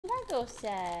Lego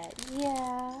set.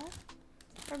 Yeah.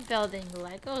 We're building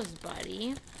Legos,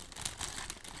 buddy.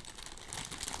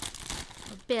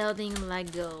 We're building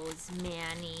Legos,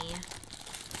 Manny.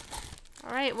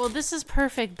 Alright, well this is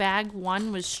perfect. Bag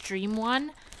 1 was stream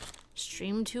 1.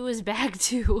 Stream 2 is bag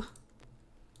 2.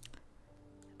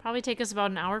 Probably take us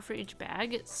about an hour for each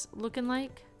bag, it's looking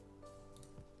like.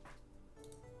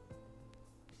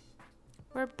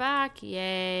 We're back,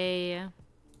 yay.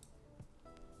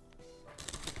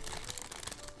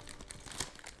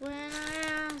 When I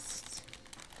asked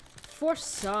for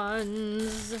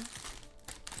sons.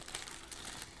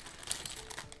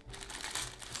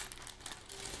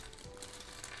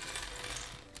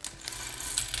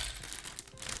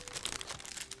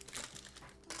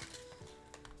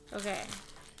 Okay.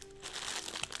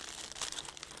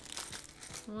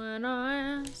 When I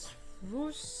asked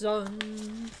for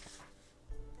sons.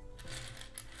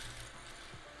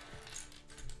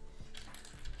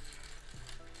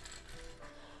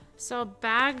 So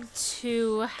bag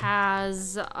 2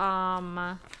 has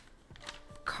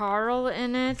Carl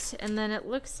in it, and then it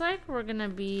looks like we're gonna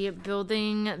be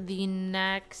building the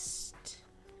next,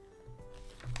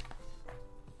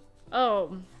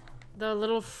 the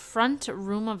little front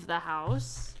room of the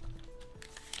house,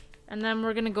 and then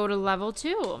we're gonna go to level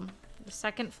 2, the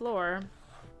second floor.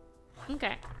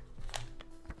 Okay.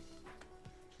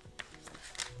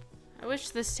 I wish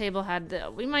this table had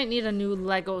we might need a new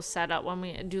Lego setup when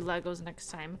we do Legos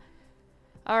next time.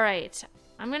 Alright,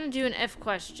 I'm gonna do an if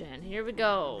question. Here we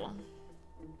go.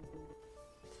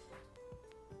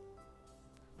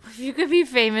 If you could be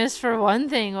famous for one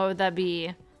thing, what would that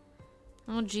be?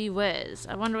 Oh, gee whiz.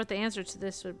 I wonder what the answer to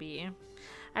this would be.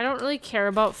 I don't really care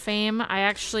about fame.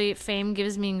 Fame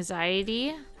gives me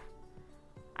anxiety.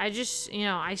 I just,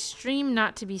 I stream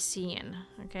not to be seen,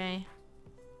 okay?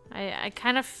 I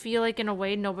kind of feel like in a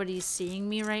way nobody's seeing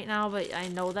me right now, but I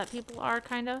know that people are,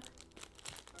 kind of.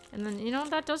 And then,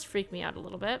 that does freak me out a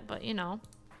little bit, but,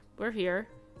 we're here.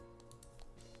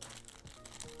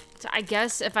 So I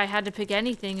guess if I had to pick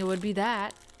anything, it would be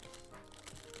that.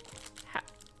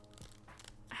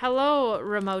 Hello,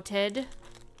 Remoted.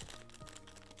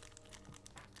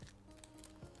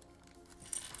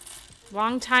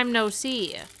 Long time no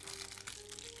see.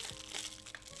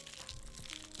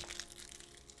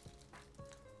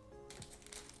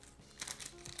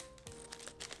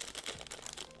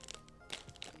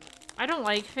 I don't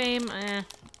like fame. I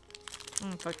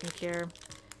don't fucking care.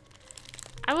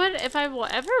 I would, if I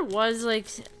ever was, like,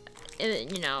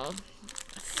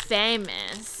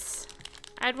 famous,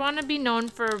 I'd want to be known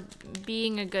for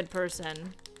being a good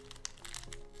person.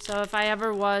 So if I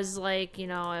ever was, like,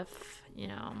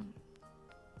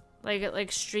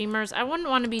 like streamers, I wouldn't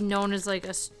want to be known as, like,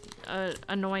 a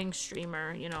annoying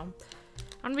streamer, I want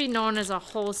to be known as a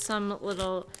wholesome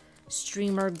little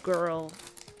streamer girl.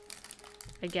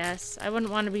 I guess. I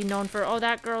wouldn't want to be known for, oh,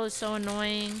 that girl is so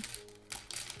annoying.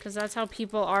 Because that's how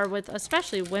people are with,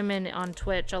 especially women on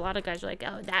Twitch. A lot of guys are like,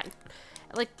 oh, that,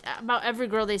 like, about every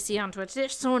girl they see on Twitch, they're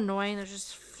so annoying. They're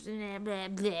just, blah, blah,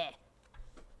 blah.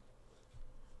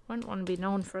 Wouldn't want to be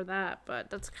known for that, but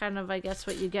that's kind of, I guess,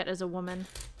 what you get as a woman.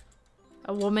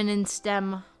 A woman in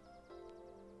STEM.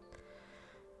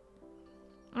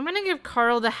 I'm gonna give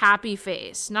Carl the happy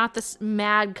face, not this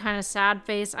mad kind of sad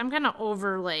face. I'm kind of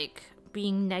over, like,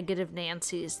 being negative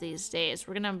Nancy's these days.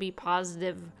 We're gonna be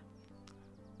positive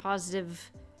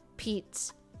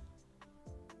Pete's.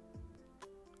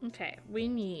 Okay, we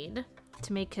need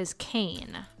to make his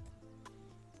cane.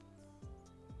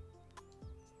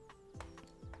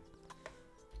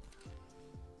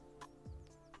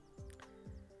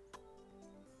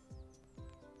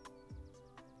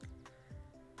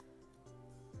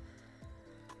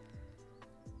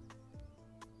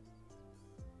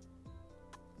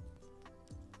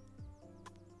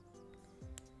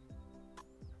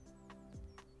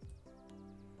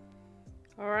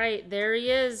 Alright, there he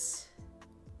is.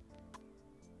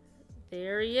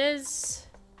 There he is.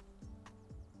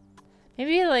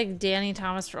 Maybe like Danny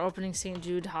Thomas for opening St.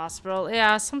 Jude Hospital.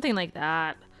 Yeah, something like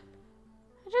that.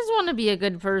 I just want to be a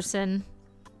good person.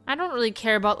 I don't really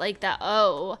care about like that.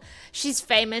 Oh, she's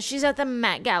famous. She's at the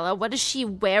Met Gala. What is she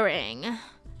wearing?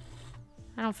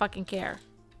 I don't fucking care.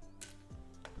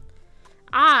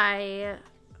 I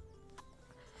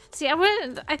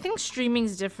think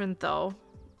streaming's different though.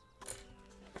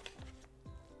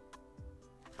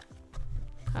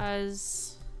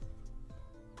 Cause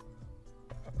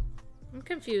I'm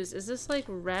confused. Is this like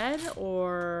red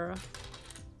or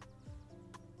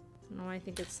no, I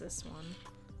think it's this one.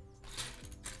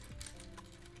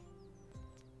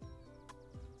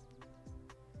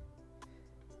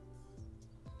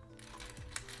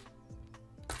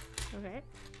 Okay.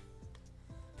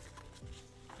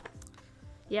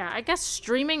 Yeah, I guess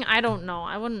streaming, I don't know.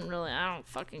 I don't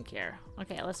fucking care.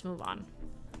 Okay, let's move on.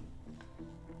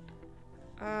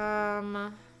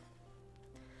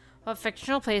 What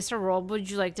fictional place or world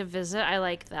would you like to visit? I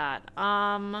like that.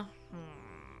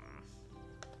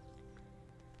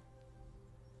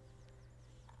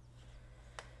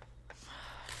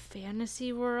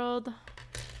 Fantasy world.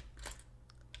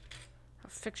 A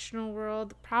fictional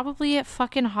world. Probably at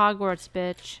fucking Hogwarts,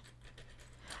 bitch.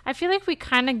 I feel like we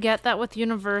kind of get that with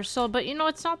Universal, but you know,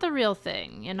 it's not the real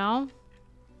thing, you know?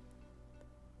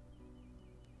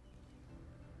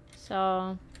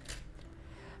 So,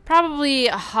 probably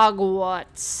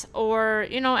Hogwarts, or,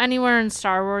 you know, anywhere in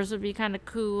Star Wars would be kind of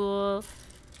cool.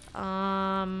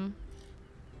 I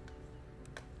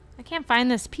can't find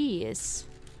this piece.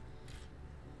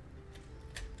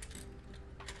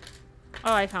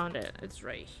 Oh, I found it. It's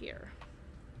right here.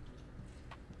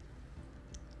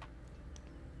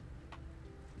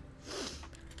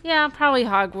 Yeah, probably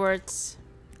Hogwarts.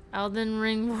 Elden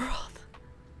Ring world.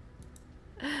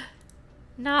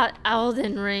 Not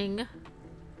Elden Ring.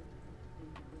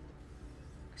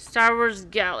 Star Wars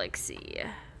Galaxy.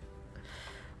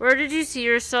 Where did you see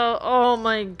yourself? Oh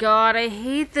my god, I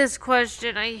hate this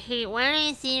question. I hate, where do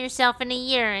you see yourself in a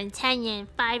year, in 10 years,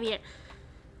 5 years?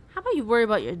 How about you worry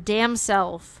about your damn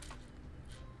self?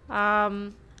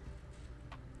 I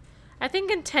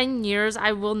think in 10 years,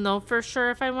 I will know for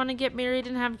sure if I want to get married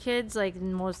and have kids, like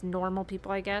most normal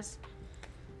people, I guess.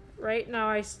 Right now,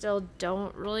 I still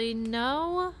don't really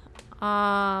know.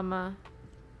 I'm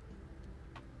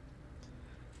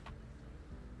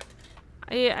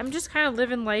just kind of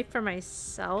living life for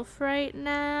myself right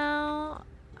now.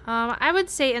 I would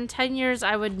say in 10 years,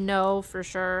 I would know for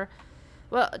sure.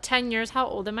 Well, 10 years, how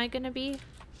old am I going to be?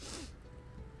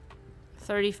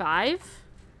 35?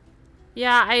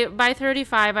 Yeah, by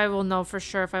 35, I will know for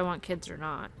sure if I want kids or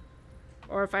not.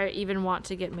 Or if I even want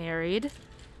to get married.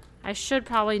 I should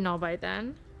probably know by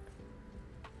then.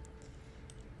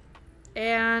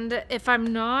 And if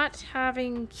I'm not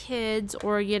having kids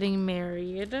or getting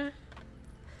married,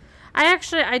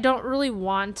 I don't really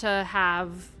want to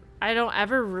have, I don't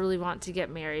ever really want to get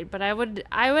married, but I would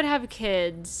have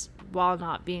kids while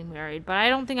not being married, but I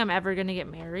don't think I'm ever going to get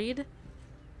married.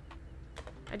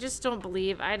 I just don't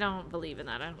believe in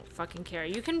that. I don't fucking care.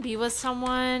 You can be with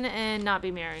someone and not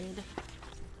be married.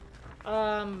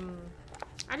 I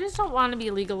just don't want to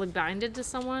be legally binded to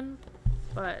someone,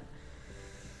 but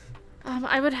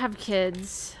I would have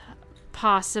kids,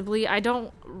 possibly. I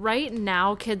don't, right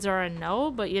now kids are a no,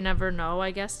 but you never know,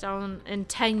 I guess, down in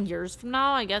 10 years from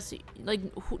now, I guess, like,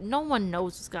 no one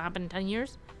knows what's gonna happen in 10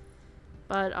 years,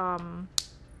 but,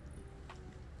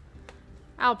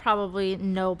 I'll probably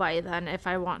know by then if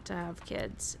I want to have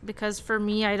kids. Because for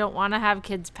me, I don't want to have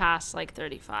kids past, like,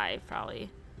 35, probably.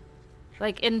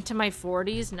 Like, into my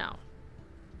 40s? No.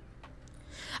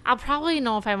 I'll probably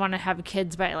know if I want to have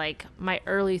kids by, like, my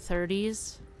early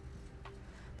 30s.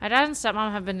 My dad and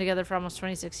stepmom have been together for almost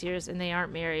 26 years, and they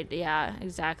aren't married. Yeah,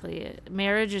 exactly.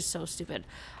 Marriage is so stupid.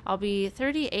 I'll be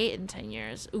 38 in 10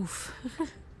 years. Oof.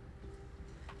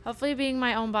 Hopefully being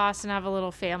my own boss and have a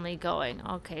little family going.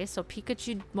 Okay, so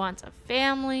Pikachu wants a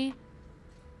family.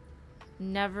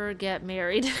 Never get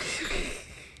married.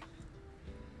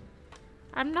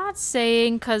 I'm not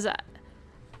saying, because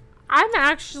I'm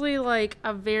actually like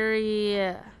a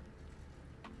very...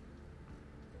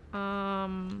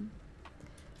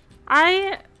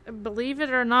 I, believe it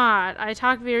or not, I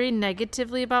talk very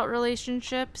negatively about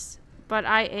relationships, but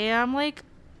I am like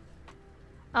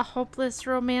a hopeless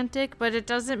romantic, but it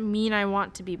doesn't mean I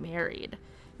want to be married.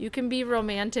 You can be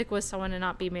romantic with someone and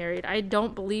not be married. I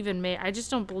don't believe in I just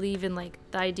don't believe in like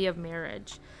the idea of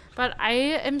marriage. But I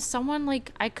am someone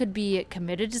like I could be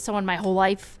committed to someone my whole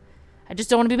life. I just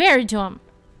don't want to be married to him.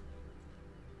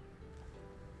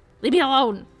 Leave me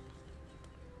alone.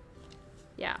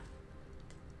 Yeah.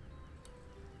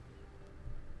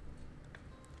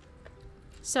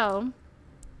 So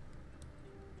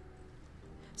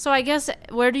I guess,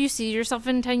 where do you see yourself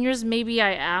in 10 years? Maybe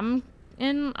I am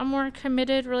in a more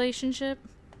committed relationship.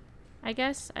 I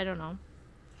guess. I don't know.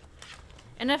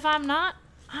 And if I'm not,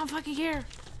 I don't fucking care.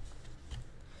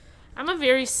 I'm a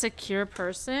very secure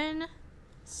person,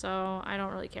 so I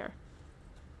don't really care.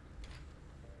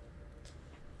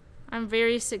 I'm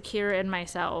very secure in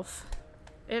myself.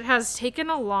 It has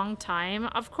taken a long time.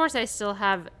 Of course, I still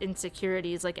have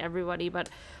insecurities like everybody, but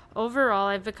overall,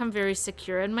 I've become very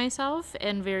secure in myself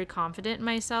and very confident in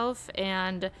myself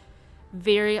and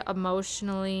very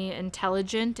emotionally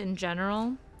intelligent in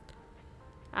general.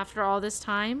 after all this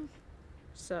time.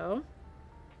 So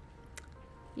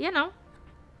You know.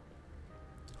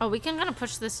 Oh, we can kind of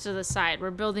push this to the side.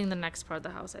 We're building the next part of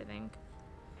the house, I think.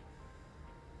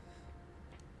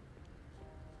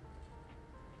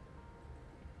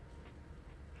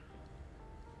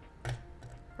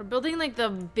 We're building like the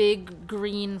big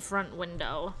green front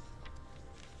window.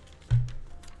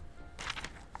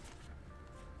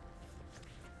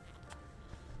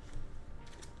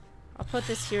 I'll put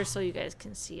this here so you guys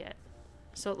can see it.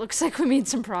 So it looks like we made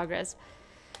some progress.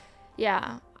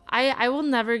 Yeah, I will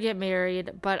never get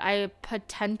married, but I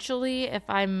potentially, if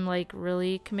I'm like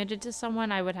really committed to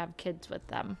someone, I would have kids with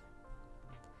them.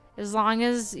 As long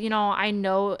as, you know, I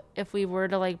know if we were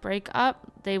to like break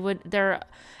up, they're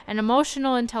an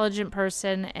emotional, intelligent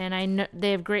person, and I know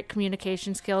they have great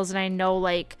communication skills, and I know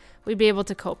like we'd be able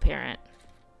to co-parent.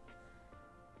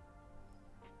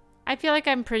 I feel like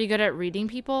I'm pretty good at reading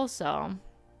people, so.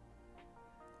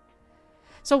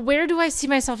 So where do I see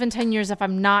myself in 10 years if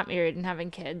I'm not married and having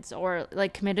kids or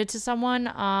like committed to someone?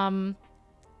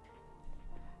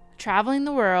 Traveling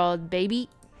the world, baby.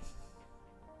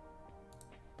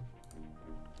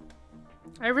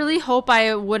 I really hope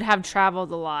I would have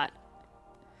traveled a lot.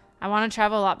 I want to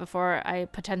travel a lot before I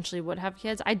potentially would have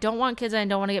kids. I don't want kids and I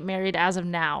don't want to get married as of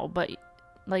now, but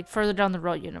like further down the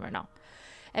road, you never know.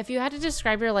 If you had to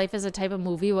describe your life as a type of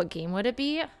movie, what game would it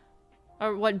be?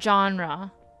 Or what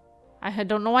genre? I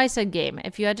don't know why I said game.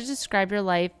 If you had to describe your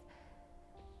life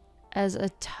as a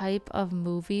type of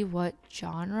movie, what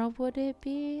genre would it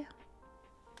be?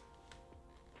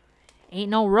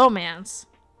 Ain't no romance.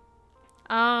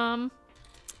 I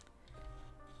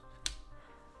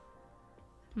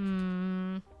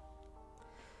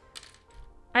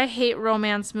hate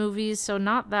romance movies, so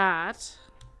not that.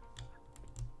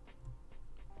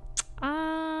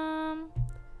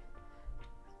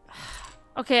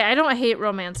 Okay, I don't hate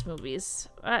romance movies.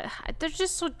 They're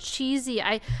just so cheesy.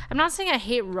 I'm not saying I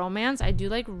hate romance. I do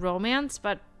like romance,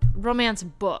 but romance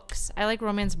books. I like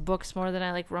romance books more than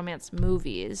I like romance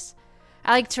movies.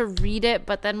 I like to read it,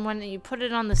 but then when you put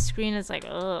it on the screen, it's like,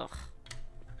 ugh.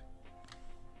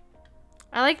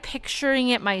 I like picturing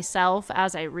it myself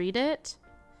as I read it.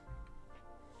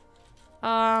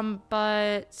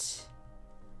 But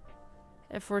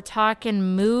if we're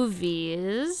talking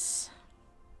movies,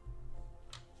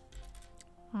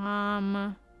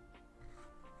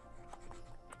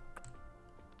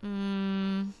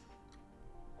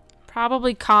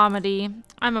 probably comedy.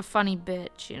 I'm a funny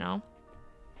bitch, you know.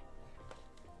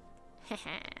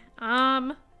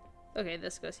 Okay,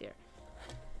 this goes here.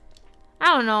 I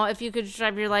don't know if you could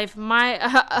describe your life.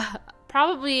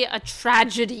 Probably a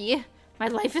tragedy. My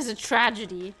life is a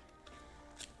tragedy.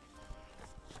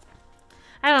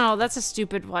 I don't know. That's a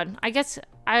stupid one. I guess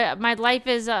my life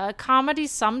is a comedy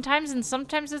sometimes, and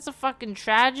sometimes it's a fucking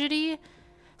tragedy.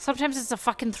 Sometimes it's a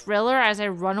fucking thriller as I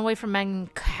run away from men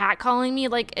catcalling me.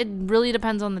 Like, it really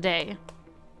depends on the day.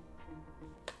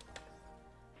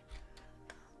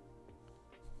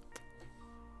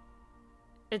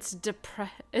 Is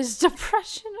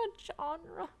depression a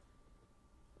genre?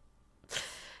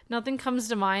 Nothing comes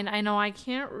to mind. I know I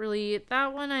can't really.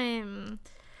 That one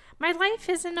my life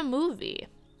isn't a movie.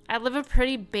 I live a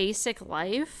pretty basic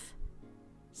life.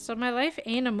 So my life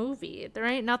ain't a movie. There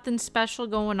ain't nothing special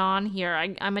going on here.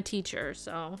 I'm a teacher,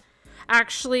 so.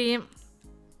 Actually,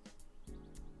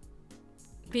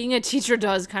 being a teacher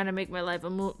does kind of make my life a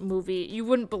movie. You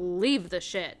wouldn't believe the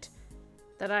shit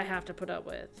that I have to put up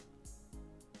with.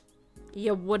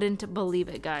 You wouldn't believe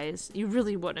it, guys. You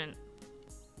really wouldn't.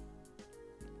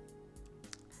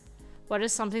 What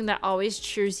is something that always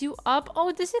cheers you up?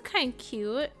 Oh, this is kind of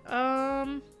cute.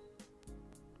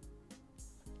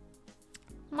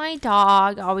 My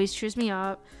dog always cheers me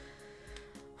up.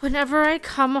 Whenever I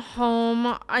come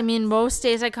home, I mean, most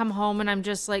days I come home and I'm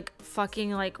just like,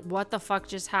 fucking like, what the fuck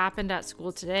just happened at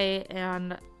school today?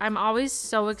 And I'm always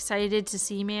so excited to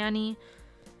see Manny.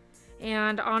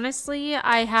 And honestly,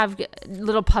 I have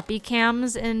little puppy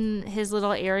cams in his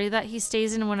little area that he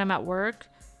stays in when I'm at work.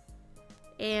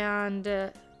 And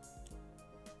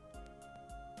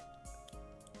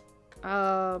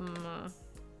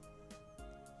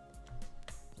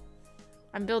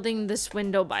I'm building this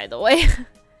window, by the way.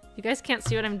 You guys can't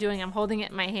see what I'm doing. I'm holding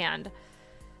it in my hand.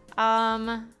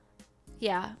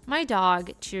 Yeah, my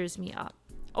dog cheers me up.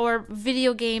 Or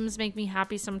video games make me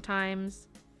happy sometimes.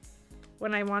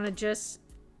 When I want to just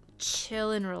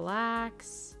chill and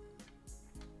relax.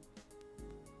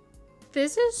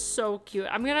 This is so cute.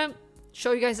 I'm gonna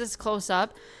show you guys this close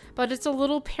up, but it's a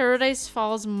little Paradise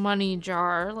Falls money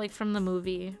jar, like from the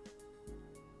movie.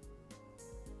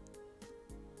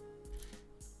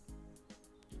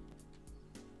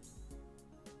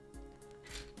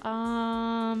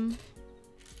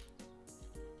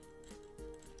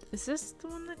 Is this the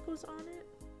one that goes on it?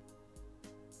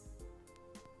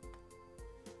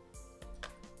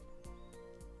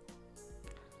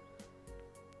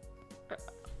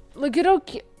 Look at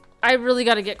okay. I really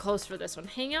got to get close for this one.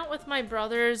 Hang out with my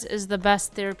brothers is the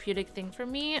best therapeutic thing for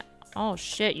me. Oh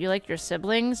shit, you like your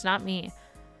siblings? Not me.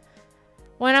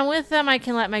 When I'm with them, I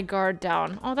can let my guard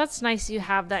down. Oh, that's nice you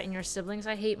have that in your siblings.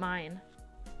 I hate mine.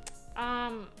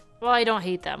 Well, I don't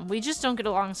hate them. We just don't get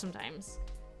along sometimes.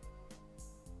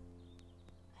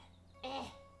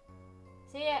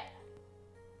 See it?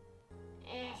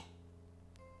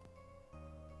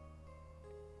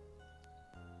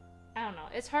 I don't know.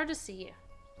 It's hard to see.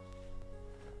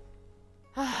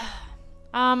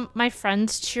 My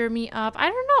friends cheer me up. I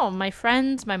don't know. My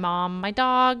friends, my mom, my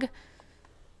dog.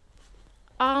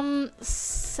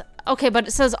 Okay, but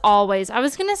it says always. I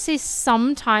was gonna say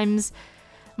sometimes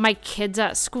my kids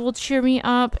at school cheer me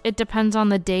up. It depends on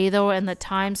the day, though, and the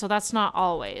time, so that's not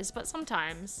always, but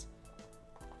sometimes.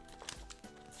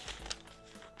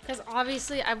 Because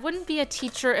obviously, I wouldn't be a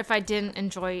teacher if I didn't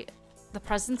enjoy the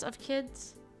presence of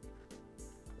kids.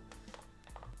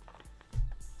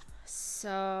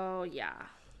 So, yeah.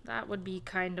 That would be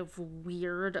kind of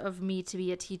weird of me to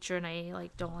be a teacher and I,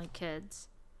 like, don't like kids.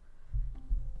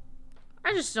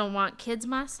 I just don't want kids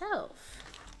myself.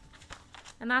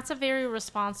 And that's a very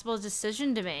responsible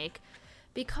decision to make.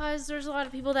 Because there's a lot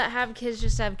of people that have kids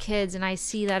just have kids. And I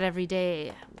see that every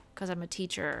day because I'm a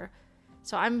teacher.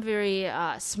 So I'm very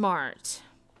smart.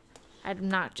 I'm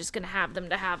not just going to have them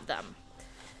to have them.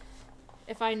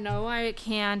 If I know I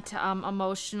can't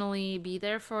emotionally be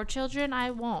there for children, I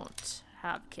won't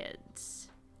have kids.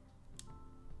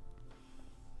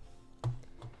 All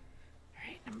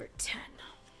right, number 10.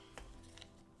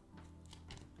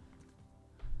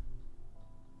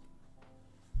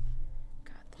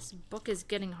 God, this book is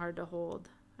getting hard to hold.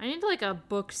 I need like a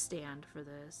book stand for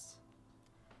this.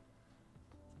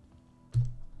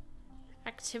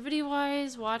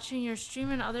 Activity-wise, watching your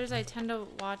stream and others I tend to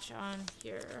watch on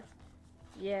here.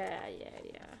 Yeah.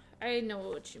 I know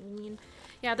what you mean.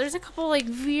 Yeah, there's a couple like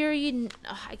very,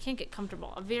 I can't get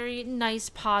comfortable. Very nice,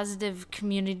 positive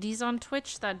communities on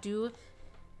Twitch that do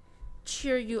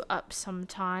cheer you up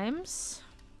sometimes.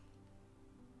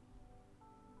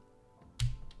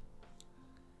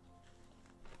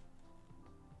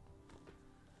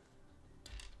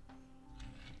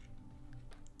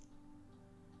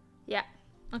 Yeah.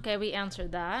 Okay, we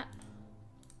answered that.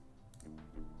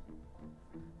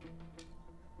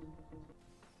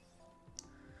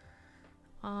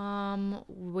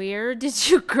 Where did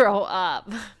you grow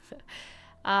up?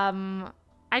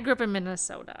 I grew up in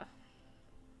Minnesota.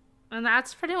 And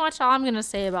that's pretty much all I'm gonna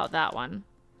say about that one.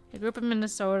 I grew up in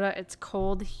Minnesota. It's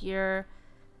cold here.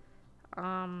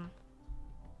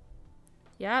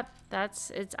 Yeah,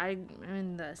 I'm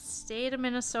in the state of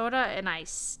Minnesota and I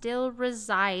still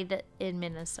reside in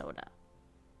Minnesota.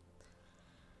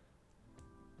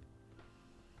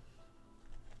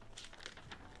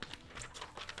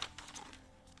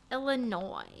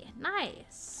 Illinois.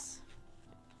 Nice.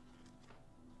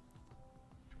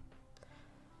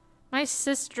 My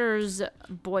sister's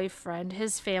boyfriend,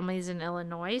 his family's in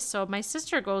Illinois, so my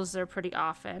sister goes there pretty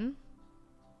often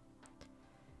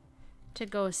to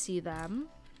go see them.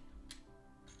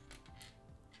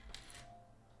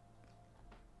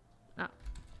 Oh.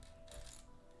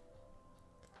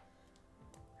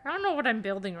 I don't know what I'm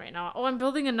building right now. Oh, I'm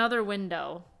building another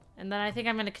window. And then I think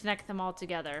I'm going to connect them all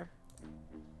together.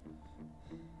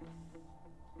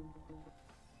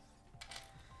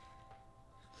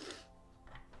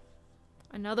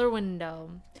 Another window.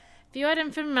 If you had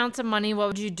infinite amounts of money, what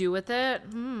would you do with it?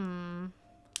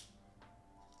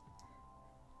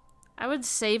 I would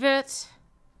save it.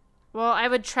 Well, I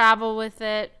would travel with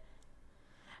it.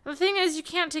 The thing is, you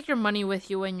can't take your money with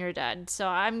you when you're dead. So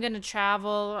I'm gonna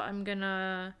travel. I'm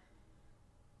gonna...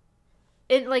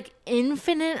 like,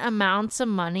 infinite amounts of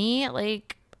money.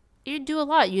 Like, you'd do a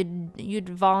lot. You'd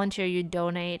volunteer. You'd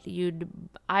donate.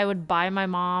 I would buy my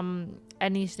mom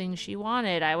anything she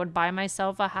wanted. I would buy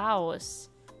myself a house.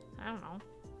 I don't know.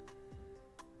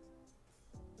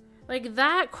 Like,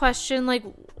 that question, like,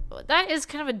 that is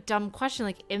kind of a dumb question.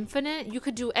 Like, infinite? You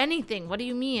could do anything. What do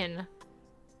you mean?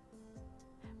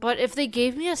 But if they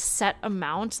gave me a set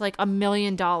amount, like $1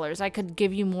 million, I could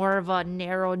give you more of a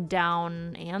narrowed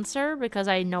down answer because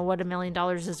I know what $1 million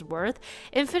is worth.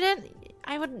 Infinite,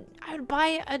 I would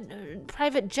buy a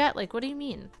private jet. Like, what do you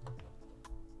mean?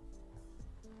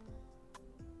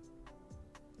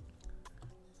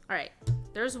 All right,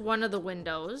 there's one of the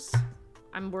windows.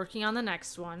 I'm working on the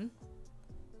next one.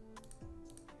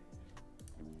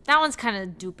 That one's kind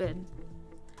of stupid.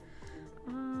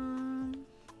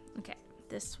 Okay,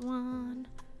 this one.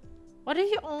 What are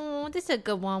you? Oh, this is a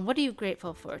good one. What are you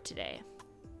grateful for today?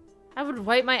 I would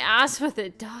wipe my ass with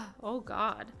it. Duh. Oh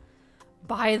God.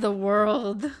 Buy the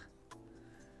world.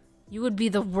 You would be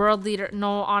the world leader.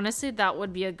 No, honestly, that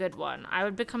would be a good one. I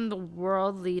would become the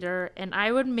world leader and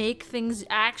I would make things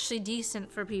actually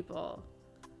decent for people.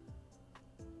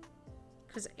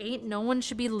 Because ain't no one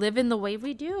should be living the way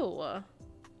we do.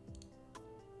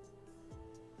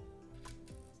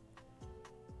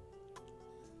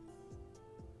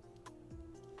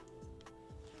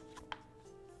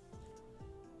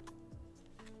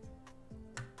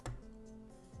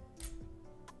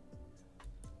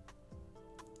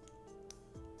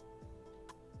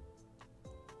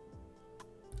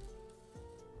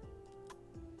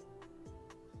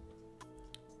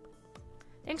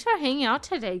 Thanks for hanging out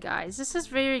today, guys. This is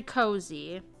very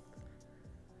cozy.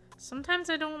 Sometimes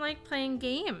I don't like playing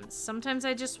games. Sometimes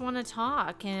I just want to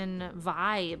talk and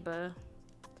vibe.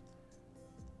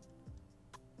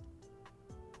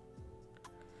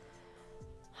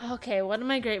 Okay, what am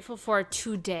I grateful for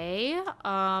today?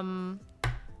 I'm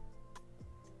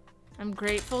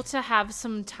grateful to have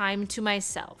some time to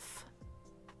myself.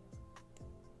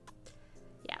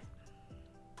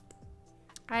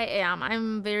 I am.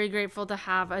 I'm very grateful to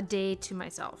have a day to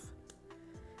myself.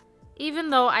 Even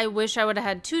though I wish I would have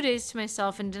had 2 days to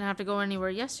myself and didn't have to go anywhere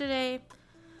yesterday,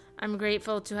 I'm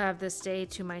grateful to have this day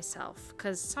to myself.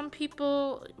 Because some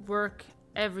people work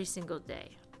every single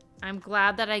day. I'm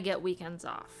glad that I get weekends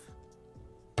off.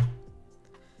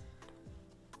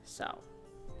 So,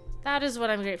 that is what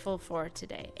I'm grateful for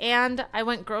today. And I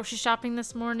went grocery shopping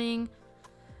this morning.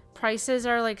 Prices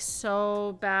are like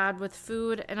so bad with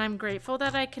food, and I'm grateful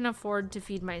that I can afford to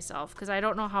feed myself because I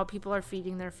don't know how people are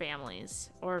feeding their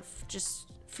families or just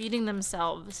feeding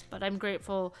themselves, but I'm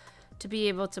grateful to be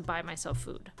able to buy myself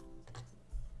food.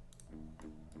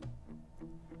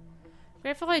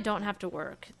 Grateful I don't have to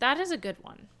work. That is a good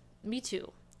one. Me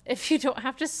too. If you don't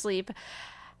have to sleep,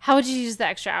 how would you use the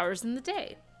extra hours in the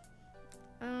day?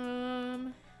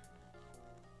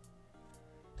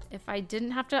 If I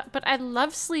didn't have to, but I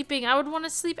love sleeping. I would want to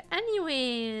sleep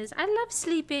anyways. I love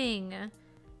sleeping.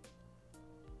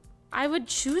 I would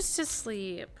choose to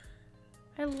sleep.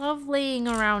 I love laying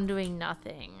around doing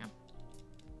nothing.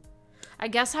 I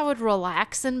guess I would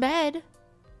relax in bed.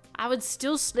 I would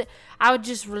still sleep. I would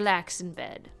just relax in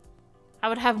bed. I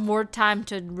would have more time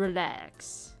to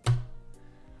relax.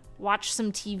 Watch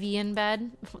some TV in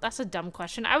bed. That's a dumb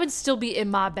question. I would still be in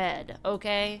my bed,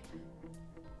 okay?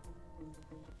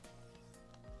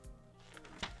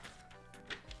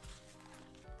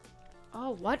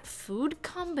 Oh, what food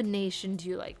combination do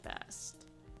you like best?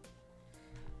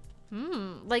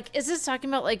 Like, is this talking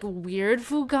about, like, weird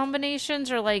food combinations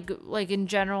or, like in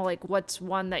general, like, what's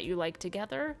one that you like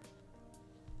together?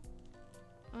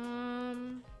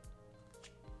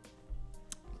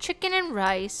 Chicken and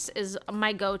rice is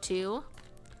my go-to.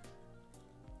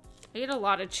 I eat a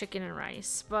lot of chicken and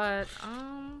rice, but,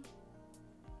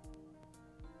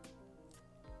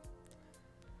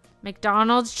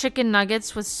 McDonald's chicken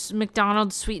nuggets with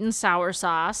McDonald's sweet and sour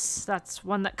sauce. That's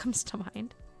one that comes to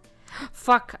mind.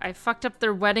 Fuck, I fucked up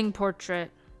their wedding portrait.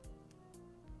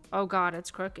 Oh God, it's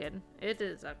crooked. It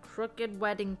is a crooked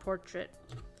wedding portrait.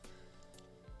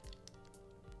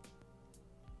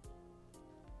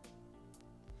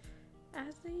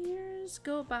 As the years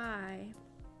go by,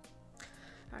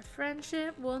 our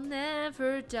friendship will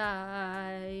never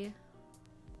die.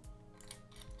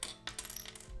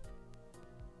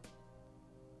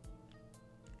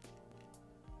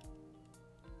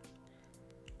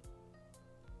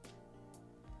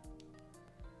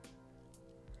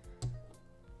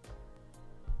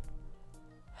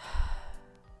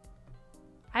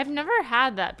 I've never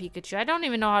had that Pikachu. I don't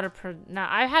even know how to pronounce.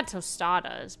 I had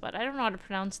tostadas, but I don't know how to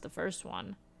pronounce the first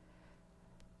one.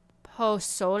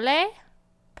 Pozole?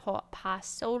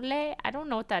 Pasole? I don't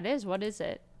know what that is. What is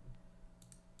it?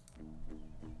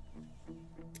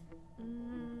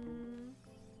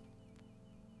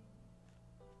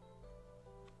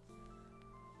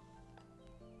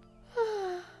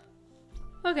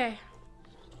 Okay.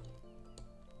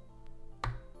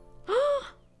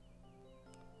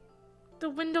 The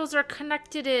windows are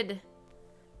connected.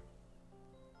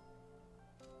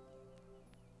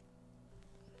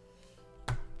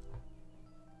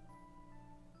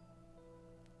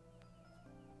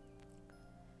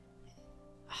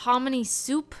 Hominy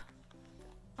soup?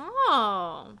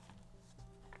 Oh.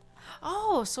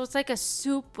 Oh, so it's like a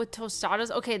soup with tostadas.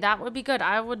 Okay, that would be good.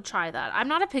 I would try that. I'm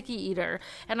not a picky eater,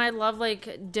 and I love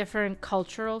like different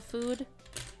cultural food.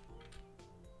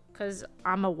 Because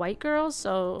I'm a white girl,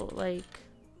 so, like,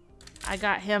 I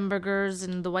got hamburgers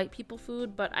and the white people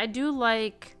food, but I do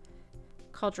like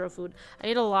cultural food. I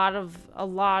eat a lot of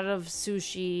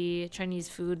sushi, Chinese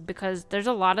food, because there's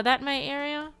a lot of that in my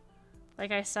area. Like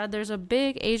I said, there's a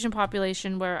big Asian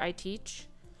population where I teach.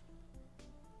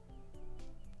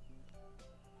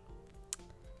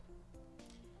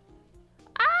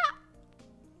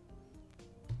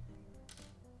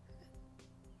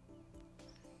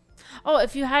 Oh,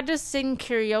 if you had to sing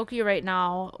karaoke right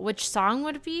now, which song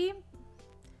would it be?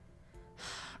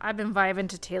 I've been vibing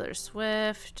to Taylor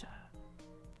Swift.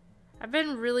 I've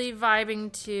been really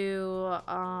vibing to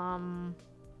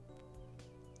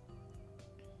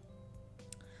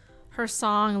her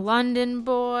song London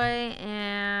Boy,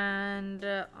 and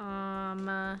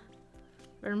been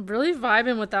really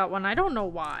vibing with that one. I don't know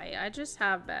why. I just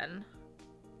have been.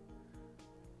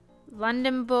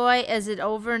 London Boy, Is It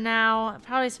Over Now?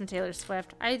 Probably some Taylor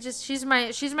Swift. She's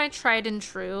my tried and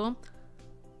true.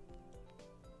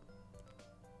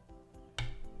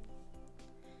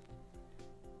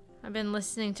 I've been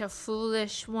listening to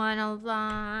Foolish One a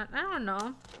lot. I don't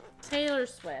know. Taylor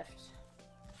Swift.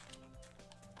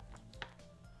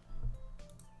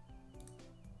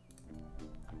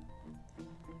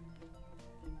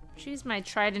 She's my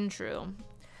tried and true.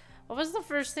 What was the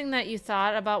first thing that you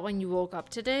thought about when you woke up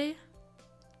today?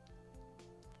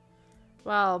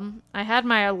 Well, I had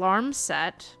my alarm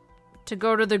set to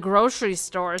go to the grocery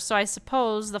store, so I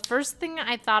suppose the first thing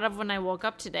I thought of when I woke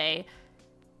up today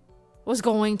was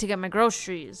going to get my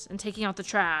groceries and taking out the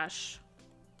trash.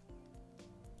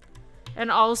 And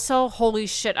also, holy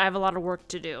shit, I have a lot of work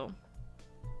to do.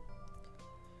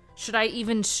 Should I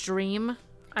even stream?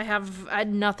 I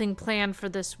had nothing planned for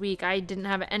this week. I didn't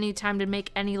have any time to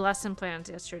make any lesson plans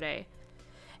yesterday.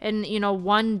 And, you know,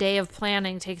 one day of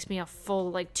planning takes me a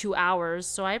full, like, 2 hours.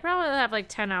 So I probably have, like,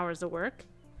 10 hours of work.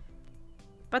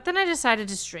 But then I decided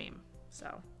to stream.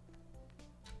 So.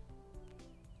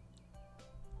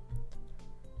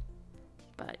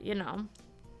 But, you know.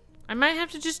 I might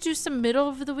have to just do some middle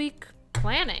of the week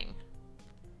planning.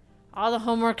 All the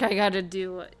homework I gotta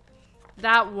do.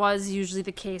 That was usually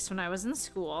the case when I was in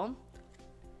school.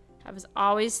 I was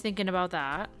always thinking about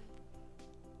that.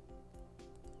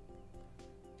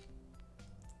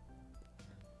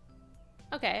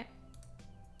 Okay.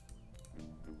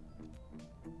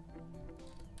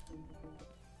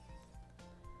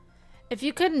 If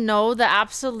you could know the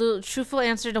absolute truthful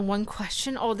answer to one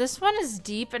question. Oh, this one is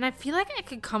deep, and I feel like I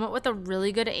could come up with a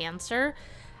really good answer.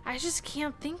 I just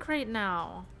can't think right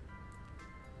now.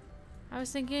 I was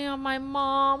thinking of my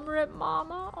mom, rip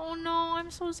mama. Oh no,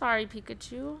 I'm so sorry,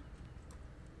 Pikachu.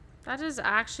 That has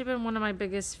actually been one of my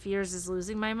biggest fears, is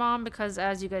losing my mom, because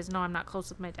as you guys know, I'm not close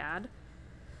with my dad.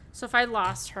 So if I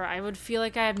lost her, I would feel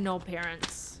like I have no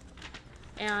parents.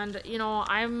 And, you know,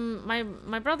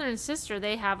 my brother and sister,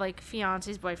 they have, like,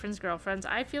 fiancés, boyfriends, girlfriends.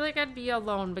 I feel like I'd be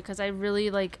alone because I really,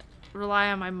 like,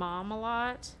 rely on my mom a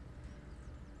lot.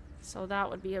 So that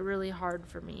would be really hard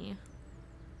for me.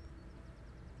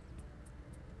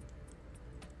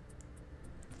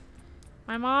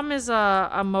 My mom is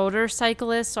a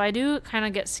motorcyclist, so I do kind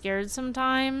of get scared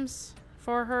sometimes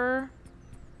for her.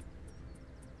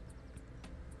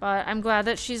 But I'm glad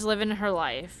that she's living her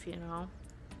life, you know.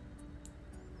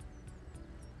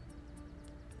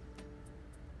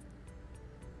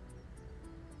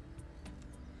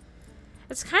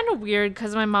 It's kind of weird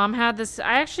because my mom had this...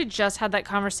 I actually just had that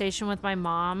conversation with my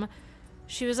mom.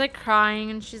 She was, like, crying,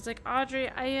 and she's like, Audrey,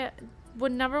 I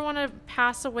would never want to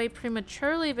pass away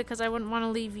prematurely because I wouldn't want to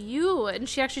leave you. And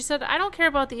she actually said, I don't care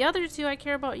about the other two. I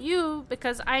care about you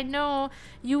because I know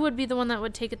you would be the one that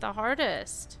would take it the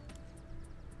hardest.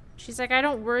 She's like, I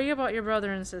don't worry about your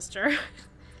brother and sister.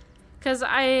 Because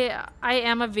I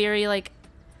am a very, like,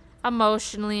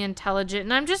 emotionally intelligent,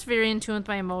 and I'm just very in tune with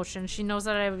my emotions. She knows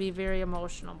that I would be very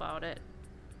emotional about it.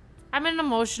 I'm an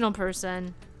emotional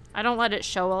person. I don't let it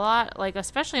show a lot, like,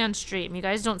 especially on stream. You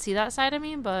guys don't see that side of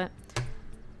me, but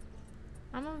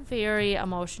I'm a very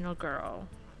emotional girl.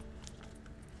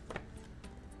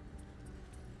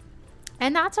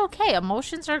 And that's okay.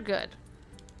 Emotions are good.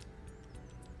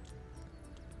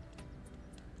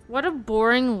 What a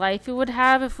boring life we would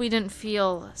have if we didn't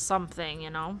feel something, you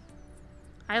know?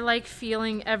 I like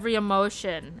feeling every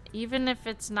emotion, even if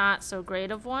it's not so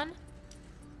great of one.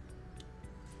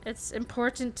 It's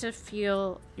important to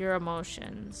feel your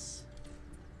emotions.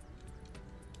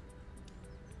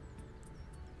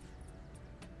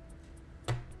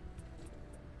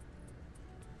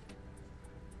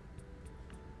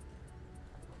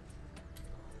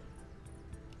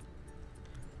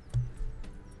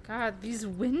 God, these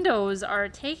windows are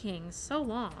taking so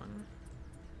long.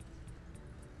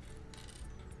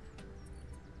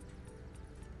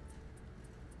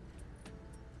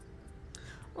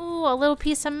 Ooh, a little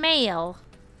piece of mail.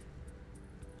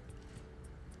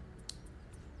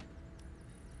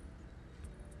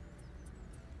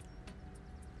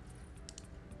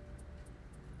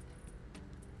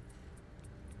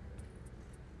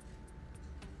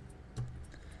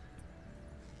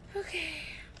 Okay.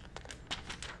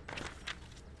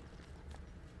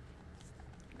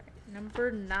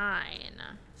 Number 9.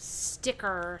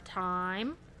 Sticker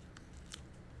time.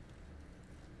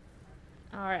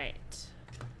 Alright.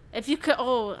 If you could...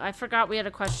 Oh, I forgot we had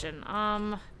a question.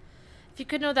 If you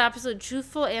could know the absolute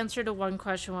truthful answer to one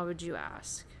question, what would you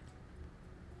ask?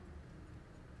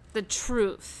 The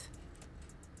truth.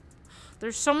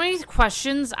 There's so many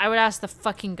questions I would ask the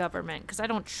fucking government, because I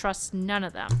don't trust none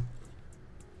of them.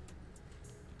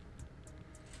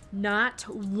 Not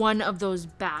one of those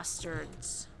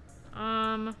bastards.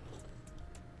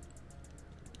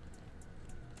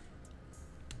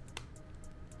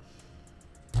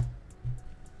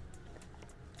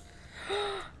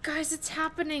 Guys, it's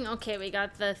happening. Okay, we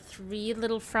got the 3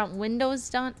 little front windows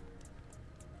done.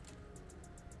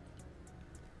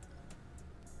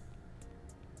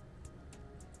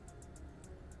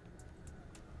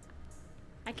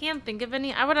 I can't think of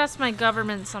any. I would ask my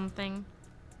government something.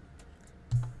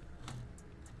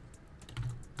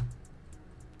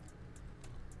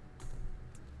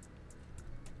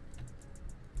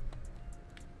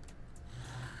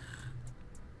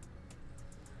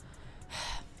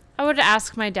 I would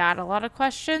ask my dad a lot of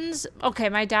questions. Okay,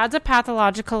 my dad's a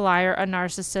pathological liar, a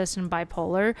narcissist, and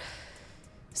bipolar.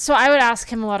 So I would ask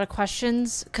him a lot of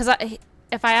questions. Because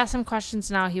if I asked him questions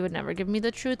now, he would never give me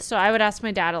the truth. So I would ask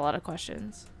my dad a lot of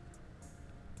questions.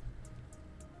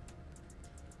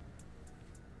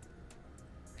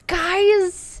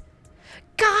 Guys!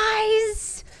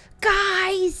 Guys!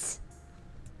 Guys!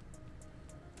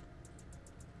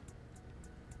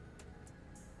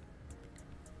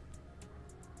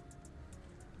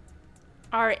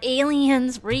 Are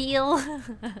aliens real?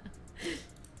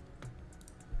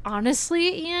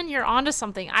 Honestly, Ian, you're onto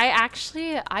something.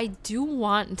 I do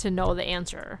want to know the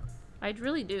answer. I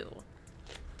really do.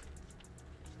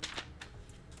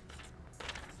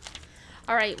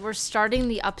 All right, we're starting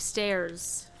the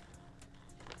upstairs.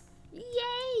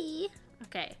 Yay!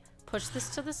 Okay, push this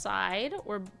to the side.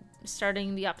 We're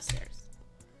starting the upstairs.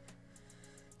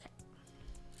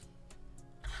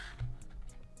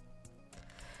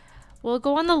 We'll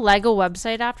go on the Lego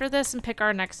website after this and pick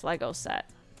our next Lego set.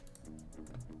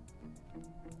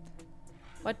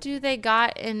 What do they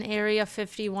got in Area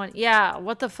 51? Yeah,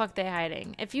 what the fuck they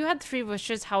hiding? If you had 3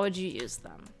 wishes, how would you use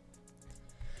them?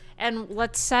 And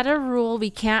let's set a rule. We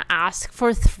can't ask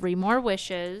for 3 more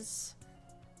wishes.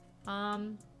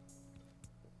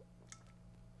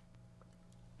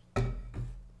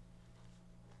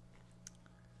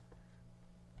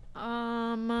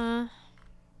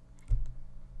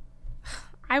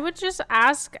 I would just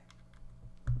ask,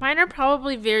 mine are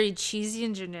probably very cheesy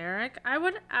and generic. I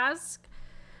would ask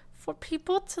for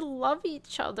people to love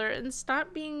each other and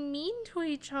stop being mean to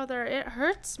each other. It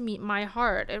hurts my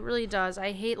heart. It really does.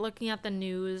 I hate looking at the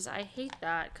news. I hate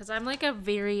that because I'm like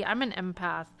I'm an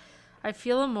empath. I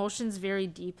feel emotions very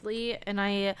deeply, and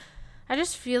I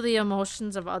just feel the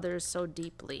emotions of others so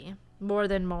deeply. More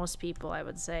than most people, I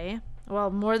would say. Well,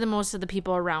 more than most of the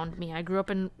people around me. I grew up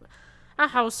in a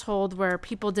household where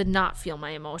people did not feel my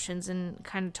emotions and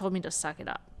kind of told me to suck it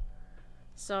up.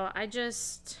 So I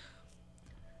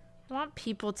want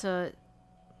people to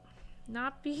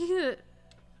not be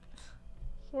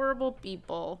horrible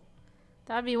people.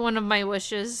 That'd be one of my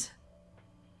wishes.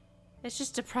 It's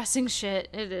just depressing shit.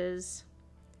 It is.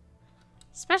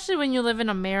 Especially when you live in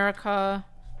America.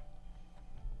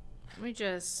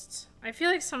 I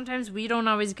feel like sometimes we don't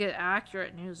always get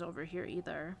accurate news over here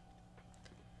either.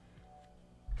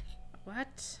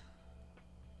 What?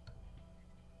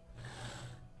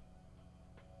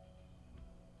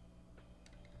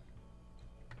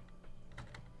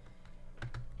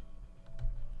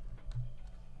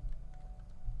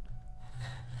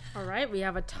 All right, we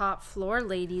have a top floor,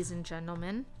 ladies and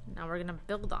gentlemen. Now we're gonna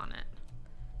build on it.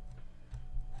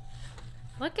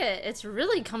 Look at it, it's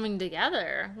really coming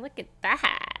together. Look at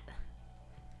that.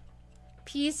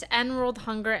 Peace, end world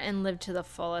hunger, and live to the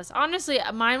fullest. Honestly,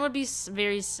 mine would be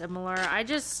very similar.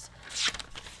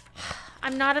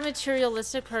 I'm not a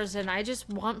materialistic person. I just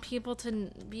want people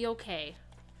to be okay.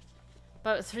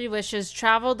 But 3 wishes: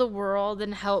 travel the world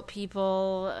and help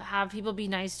people, have people be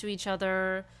nice to each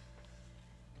other,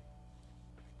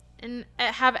 And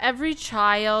have every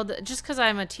child, just because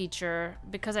I'm a teacher,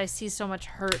 because I see so much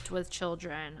hurt with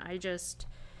children, I just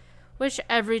wish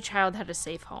every child had a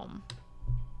safe home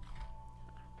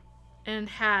and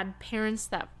had parents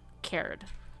that cared.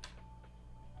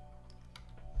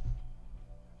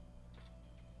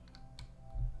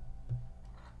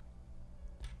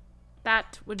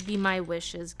 That would be my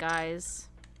wishes, guys.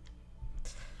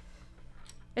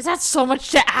 Is that so much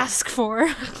to ask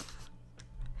for?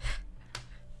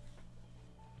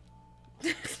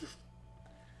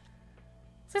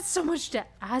 That's so much to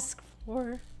ask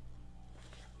for.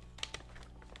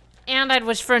 And I'd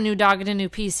wish for a new dog and a new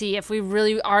PC if we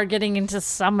really are getting into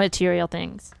some material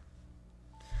things.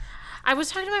 I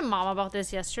was talking to my mom about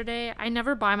this yesterday. I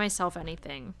never buy myself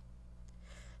anything.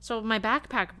 So my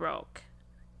backpack broke.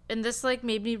 And this like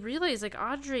made me realize, like,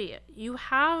 Audrey, you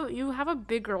have a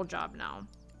big girl job now.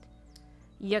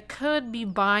 You could be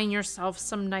buying yourself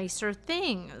some nicer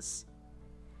things.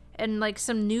 And like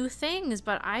some new things,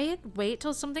 but I wait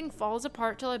till something falls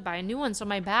apart till I buy a new one. So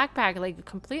my backpack like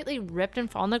completely ripped and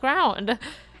fell on the ground.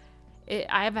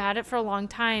 I've had it for a long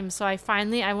time. So I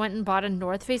went and bought a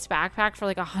North Face backpack for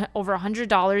like over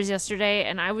 $100 yesterday,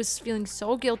 and I was feeling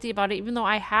so guilty about it, even though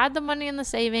I had the money in the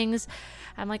savings.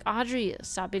 I'm like, Audrey,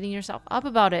 stop beating yourself up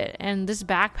about it. And this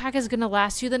backpack is gonna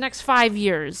last you the next 5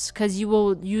 years because you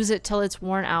will use it till it's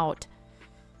worn out.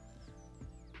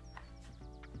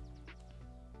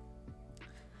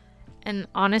 And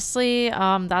honestly,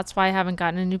 that's why I haven't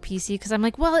gotten a new PC, because I'm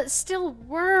like, well, it still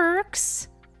works.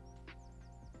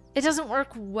 It doesn't work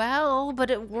well,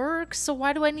 but it works. So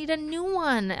why do I need a new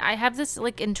one? I have this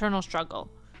like internal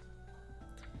struggle.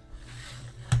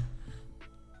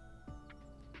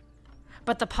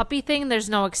 But the puppy thing, there's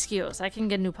no excuse. I can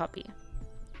get a new puppy.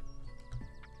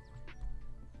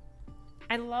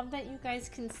 I love that you guys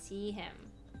can see him.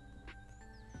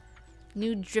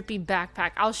 New drippy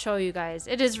backpack. I'll show you guys.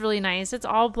 It is really nice. It's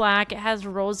all black. It has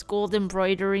rose gold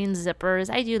embroidery and zippers.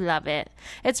 I do love it.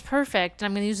 It's perfect. And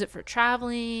I'm going to use it for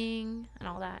traveling and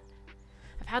all that.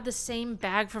 I've had the same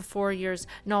bag for 4 years.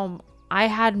 No, I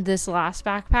had this last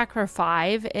backpack for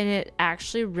 5, and it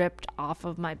actually ripped off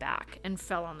of my back and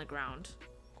fell on the ground.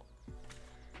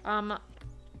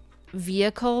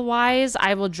 Vehicle wise,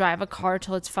 I will drive a car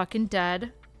till it's fucking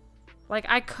dead. Like,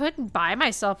 I could buy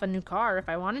myself a new car if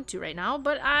I wanted to right now,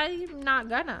 but I'm not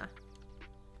gonna.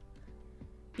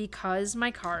 Because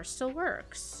my car still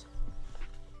works.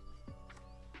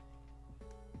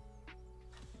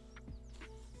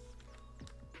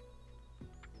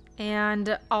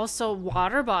 And also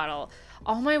water bottle.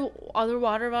 All my other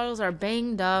water bottles are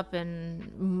banged up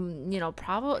and, you know,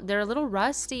 probably they're a little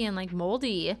rusty and like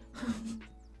moldy.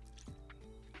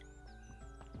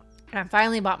 And I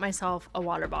finally bought myself a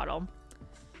water bottle.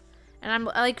 And I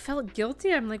like felt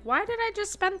guilty. I'm like, why did I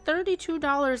just spend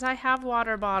 $32? I have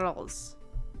water bottles.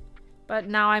 But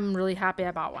now I'm really happy I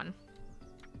bought one.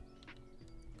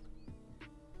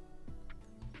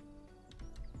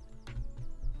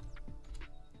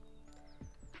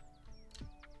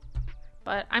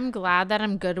 But I'm glad that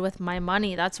I'm good with my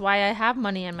money. That's why I have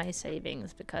money in my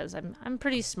savings, because I'm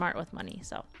pretty smart with money,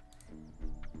 so.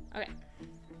 Okay.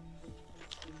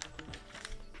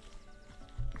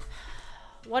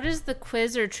 What is the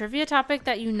quiz or trivia topic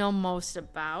that you know most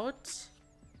about?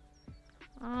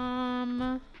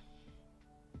 I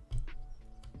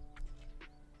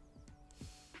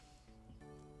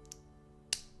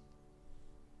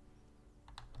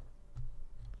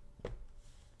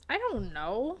don't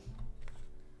know.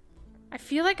 I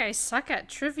feel like I suck at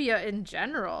trivia in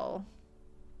general.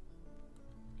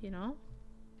 You know?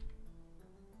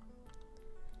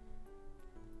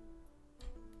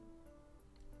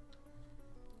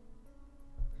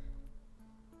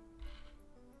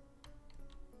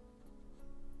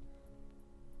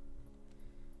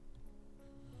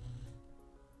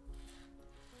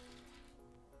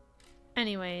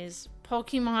 Anyways,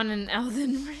 Pokemon and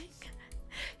Elden Ring.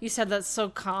 You said that so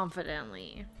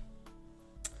confidently.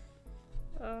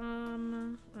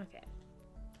 Okay.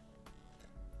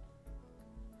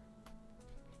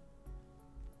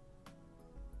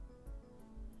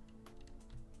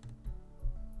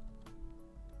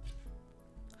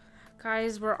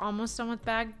 Guys, we're almost done with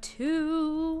bag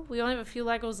 2. We only have a few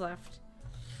Legos left.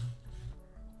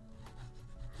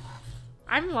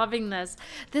 I'm loving this.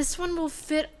 This one will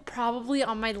fit probably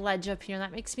on my ledge up here. And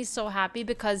that makes me so happy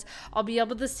because I'll be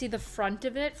able to see the front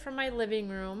of it from my living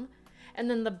room. And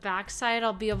then the back side,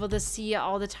 I'll be able to see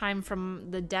all the time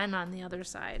from the den on the other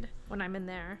side when I'm in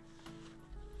there.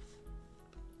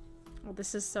 Oh,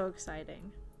 this is so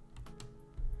exciting.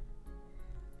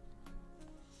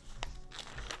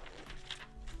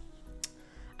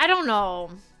 I don't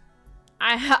know.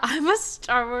 I'm a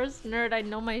Star Wars nerd. I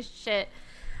know my shit.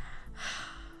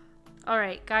 All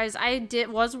right, guys, I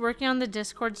was working on the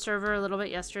Discord server a little bit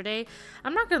yesterday.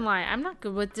 I'm not gonna lie, I'm not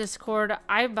good with Discord.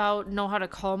 I about know how to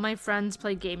call my friends,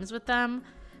 play games with them,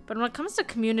 but when it comes to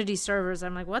community servers,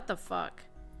 I'm like, what the fuck?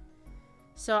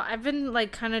 So I've been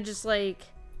like kind of just like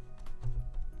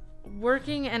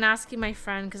working and asking my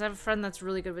friend, because I have a friend that's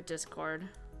really good with Discord.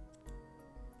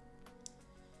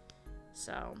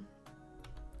 So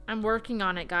I'm working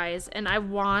on it, guys, and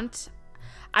I'm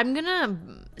gonna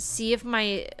see if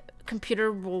my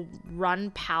computer will run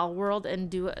Pal World and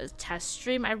do a test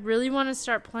stream. I really want to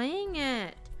start playing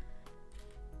it.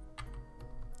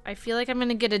 I feel like I'm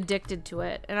gonna get addicted to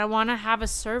it, and I want to have a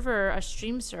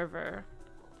stream server.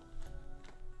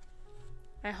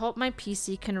 I hope my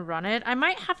PC can run it. I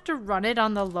might have to run it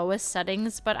on the lowest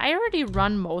settings, but I already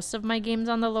run most of my games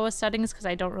on the lowest settings because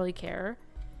I don't really care.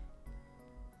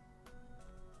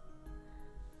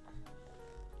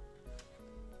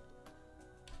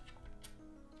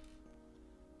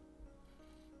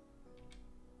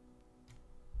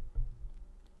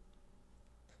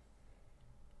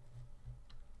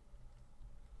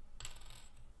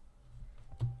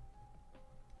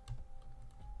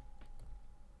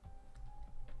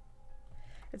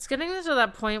 It's getting to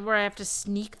that point where I have to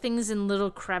sneak things in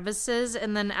little crevices,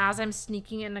 and then as I'm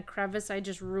sneaking in a crevice, I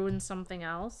just ruin something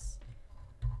else.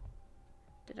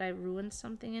 Did I ruin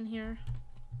something in here?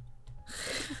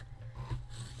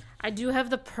 I do have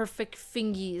the perfect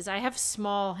fingies. I have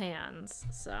small hands,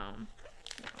 so...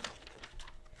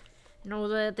 You know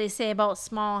what they say about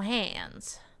small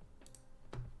hands?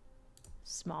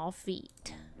 Small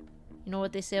feet. You know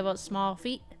what they say about small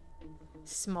feet?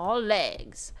 Small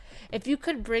legs. If you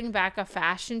could bring back a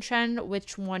fashion trend,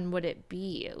 which one would it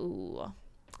be? Ooh.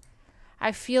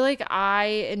 I feel like I,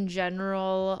 in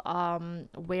general,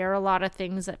 wear a lot of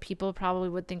things that people probably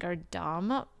would think are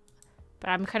dumb. But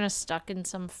I'm kind of stuck in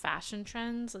some fashion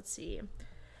trends. Let's see.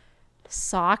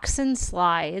 Socks and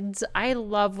slides. I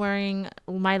love wearing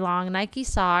my long Nike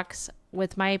socks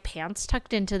with my pants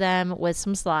tucked into them with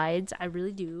some slides. I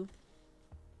really do.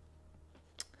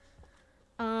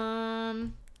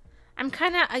 I'm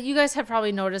kind of, you guys have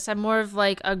probably noticed, I'm more of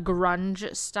like a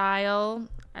grunge style.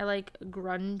 I like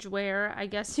grunge wear, I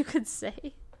guess you could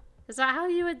say. Is that how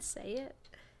you would say it?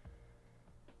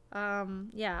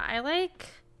 Yeah, I like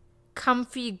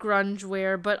comfy grunge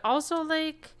wear, but also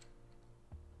like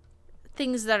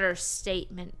things that are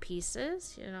statement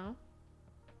pieces, you know?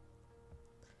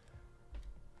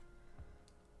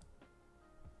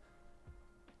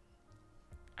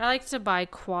 I like to buy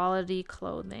quality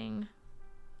clothing.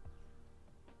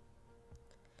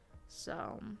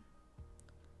 So,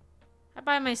 I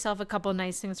buy myself a couple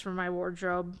nice things for my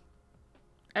wardrobe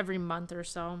every month or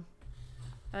so.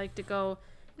 I like to go,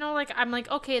 you know, like, I'm like,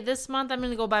 okay, this month I'm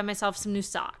going to go buy myself some new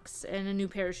socks and a new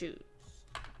pair of shoes.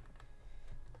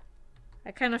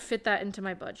 I kind of fit that into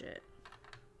my budget.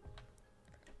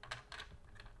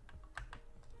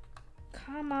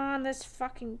 Come on, this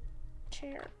fucking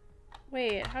chair.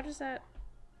 Wait, how does that...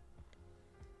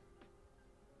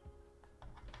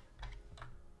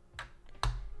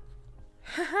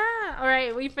 Haha!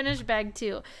 Alright, we finished bag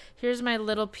 2. Here's my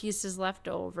little pieces left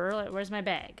over. Like, where's my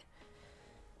bag?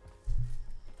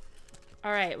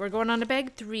 Alright, we're going on to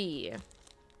bag 3.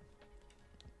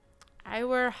 I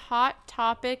wear Hot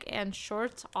Topic and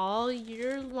shorts all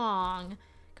year long.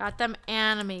 Got them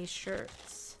anime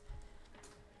shirts.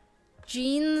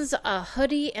 Jeans, a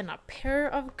hoodie, and a pair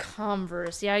of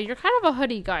Converse. Yeah, you're kind of a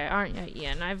hoodie guy, aren't you,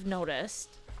 Ian? I've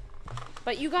noticed.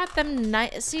 But you got them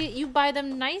nice. See, you buy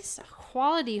them nice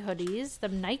quality hoodies,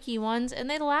 them Nike ones, and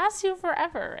they last you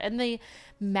forever. And they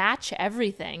match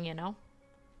everything, you know?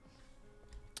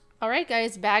 Alright,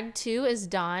 guys, bag 2 is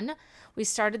done. We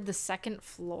started the second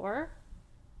floor.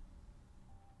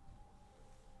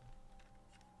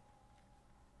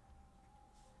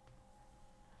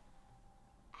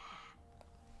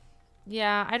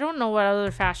 Yeah, I don't know what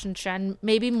other fashion trend.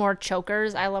 Maybe more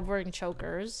chokers. I love wearing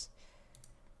chokers.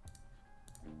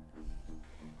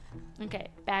 Okay,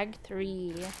 bag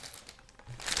 3.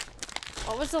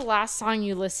 What was the last song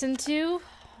you listened to?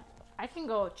 I can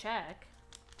go check.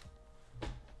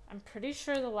 I'm pretty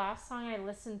sure the last song I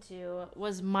listened to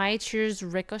was My Tears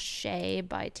Ricochet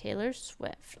by Taylor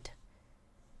Swift.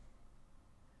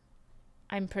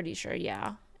 I'm pretty sure,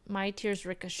 yeah. My Tears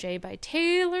Ricochet by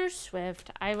Taylor Swift.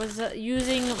 I was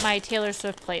using my Taylor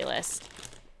Swift playlist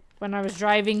when I was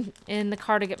driving in the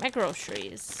car to get my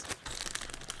groceries.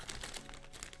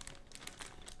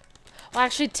 Well,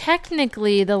 actually,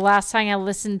 technically, the last song I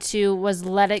listened to was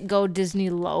Let It Go Disney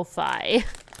Lo-Fi.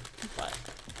 But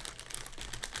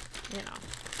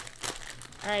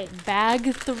All right,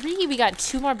 bag 3. We got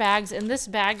 2 more bags, and this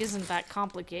bag isn't that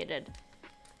complicated.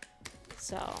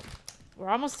 So, we're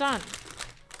almost done.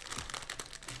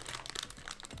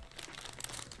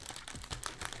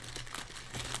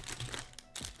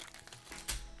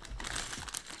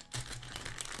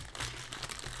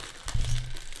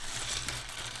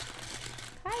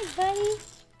 Hi, buddy.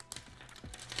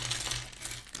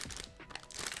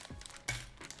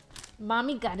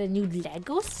 Mommy got a new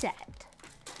Lego set.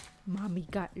 Mommy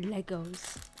got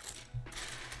Legos.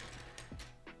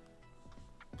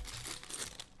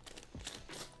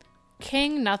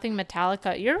 King Nothing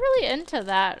Metallica. You're really into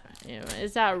that. You know,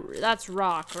 that's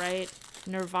rock, right?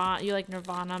 Nirvana. You like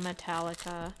Nirvana,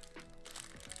 Metallica.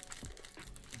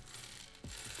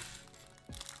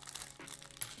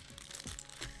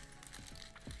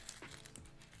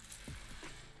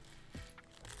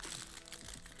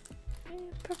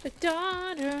 Perfect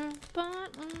daughter,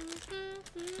 but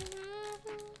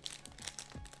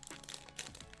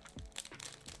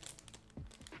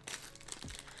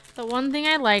the one thing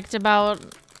I liked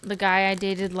about the guy I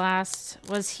dated last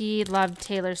was he loved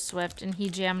Taylor Swift and he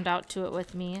jammed out to it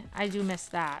with me. I do miss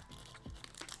that.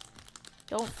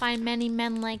 Don't find many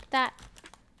men like that.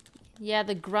 Yeah,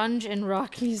 the grunge and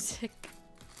rock music.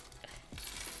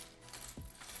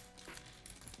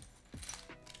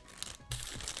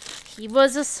 He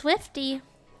was a Swiftie.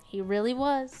 He really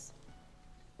was.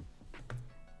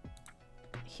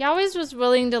 He always was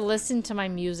willing to listen to my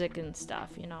music and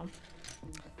stuff, you know.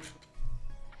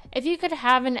 If you could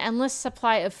have an endless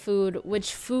supply of food,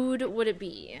 which food would it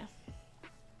be?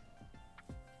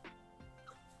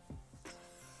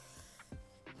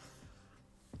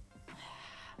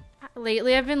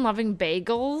 Lately, I've been loving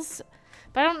bagels,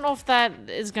 but I don't know if that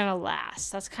is gonna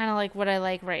last. That's kind of like what I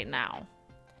like right now.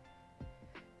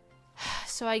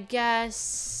 So I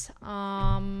guess,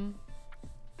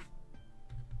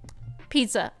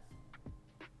 pizza.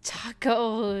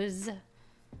 Tacos.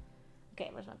 Okay,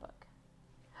 where's my book?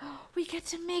 We get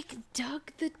to make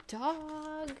Doug the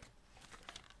dog.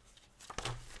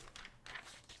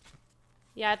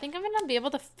 Yeah, I think I'm gonna be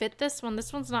able to fit this one.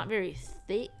 This one's not very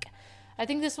thick. I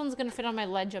think this one's gonna fit on my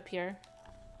ledge up here.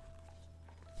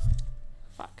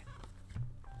 Fuck.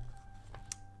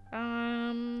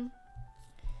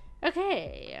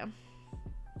 Okay.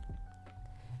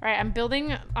 Alright, I'm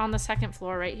building on the second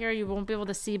floor right here. You won't be able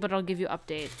to see, but I'll give you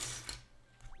updates.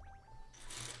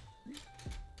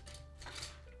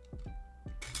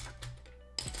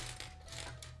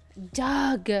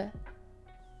 Doug! The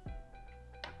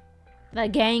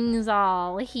gang's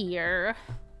all here.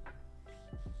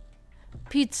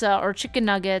 Pizza or chicken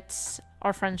nuggets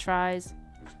or french fries.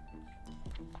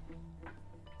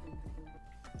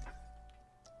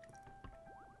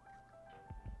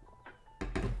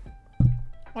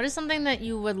 What is something that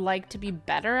you would like to be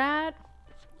better at?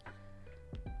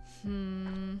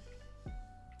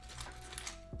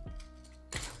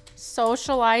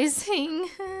 Socializing.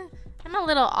 I'm a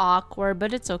little awkward,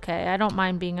 but it's okay. I don't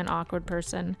mind being an awkward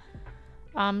person.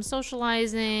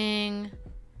 Socializing.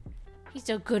 He's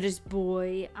so good as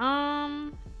boy.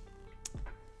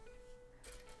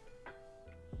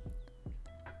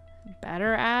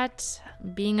 Better at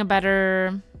being a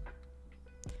better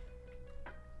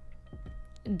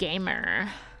gamer.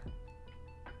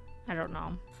 I don't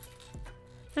know.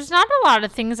 There's not a lot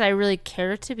of things I really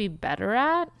care to be better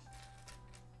at.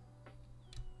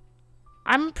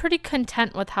 I'm pretty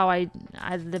content with how I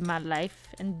live my life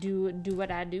and do what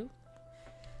I do.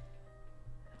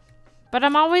 But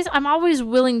I'm always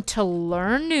willing to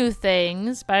learn new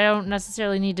things, but I don't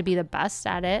necessarily need to be the best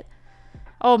at it.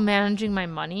 Oh, managing my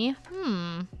money?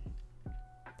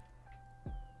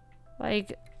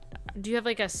 Like, do you have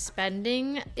like a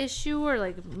spending issue or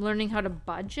like learning how to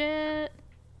budget?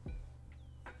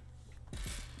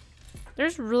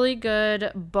 There's really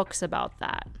good books about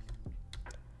that.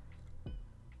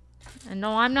 And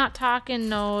no, I'm not talking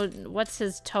what's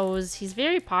his toes. He's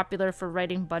very popular for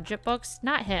writing budget books.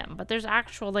 Not him, but there's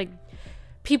actual like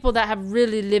people that have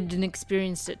really lived and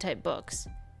experienced it type books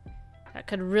that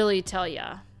could really tell you.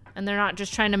 And they're not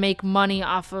just trying to make money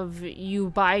off of you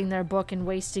buying their book and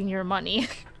wasting your money.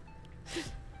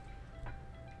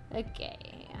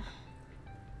 Okay.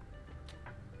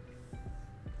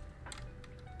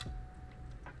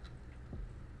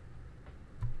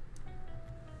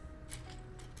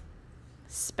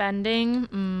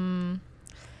 Spending?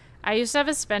 I used to have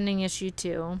a spending issue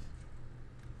too.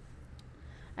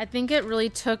 I think it really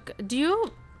took...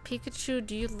 Pikachu,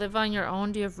 do you live on your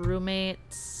own? Do you have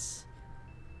roommates?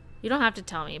 You don't have to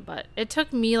tell me, but it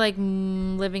took me like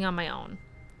living on my own.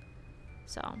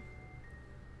 So...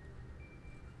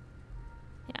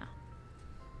 yeah.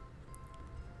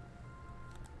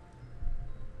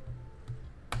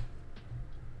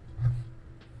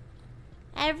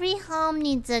 Every home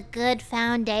needs a good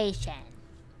foundation.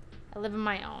 I live in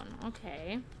my own.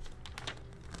 Okay.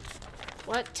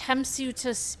 What tempts you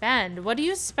to spend? What do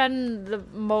you spend the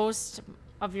most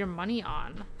of your money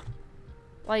on?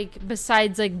 Like,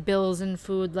 besides, like, bills and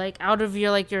food, like, out of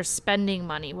your, like, your spending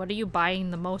money, what are you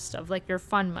buying the most of? Like, your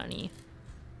fun money.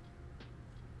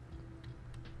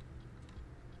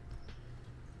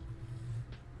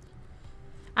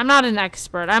 I'm not an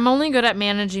expert. I'm only good at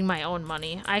managing my own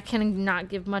money. I cannot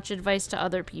give much advice to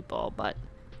other people, but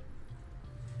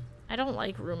I don't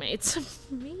like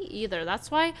roommates. Me either. That's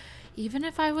why even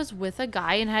if I was with a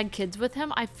guy and had kids with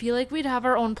him, I feel like we'd have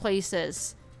our own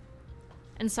places.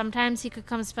 And sometimes he could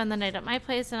come spend the night at my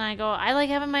place, and I go, I like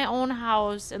having my own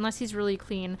house unless he's really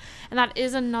clean. And that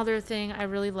is another thing I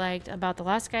really liked about the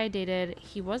last guy I dated.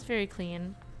 He was very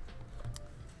clean.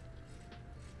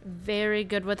 Very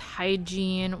good with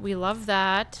hygiene. We love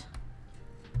that.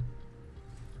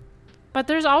 But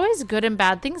there's always good and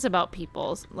bad things about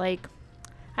people. Like,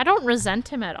 I don't resent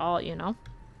him at all, you know?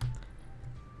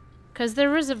 Because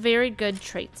there was a very good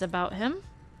traits about him.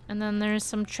 And then there's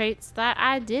some traits that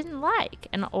I didn't like.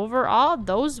 And overall,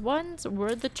 those ones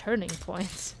were the turning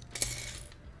points.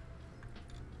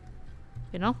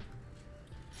 You know?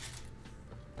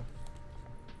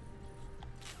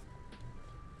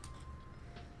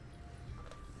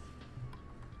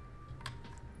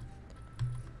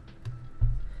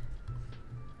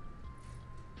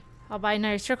 I'll buy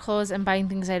nicer clothes and buying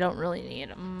things I don't really need.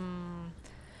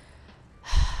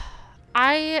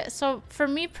 So for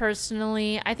me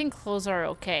personally, I think clothes are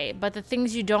okay, but the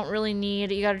things you don't really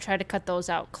need, you got to try to cut those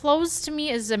out. Clothes to me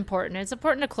is important. It's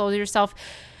important to clothe yourself,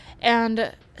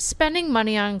 and spending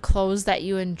money on clothes that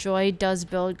you enjoy does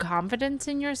build confidence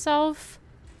in yourself.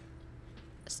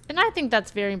 And I think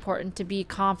that's very important, to be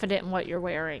confident in what you're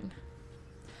wearing.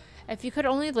 If you could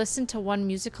only listen to one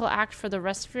musical act for the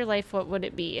rest of your life, what would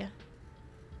it be?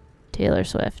 Taylor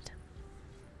Swift.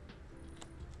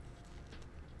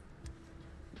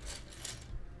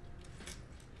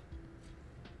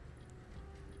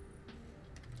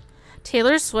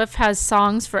 Taylor Swift has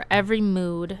songs for every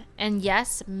mood. And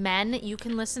yes, men, you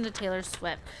can listen to Taylor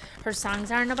Swift. Her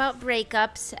songs aren't about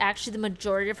breakups. Actually, the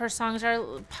majority of her songs are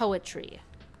poetry.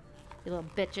 You little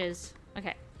bitches.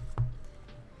 Okay.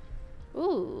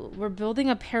 Ooh, we're building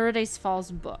a Paradise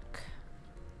Falls book.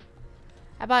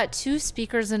 I bought 2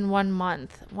 speakers in 1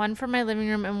 month. One for my living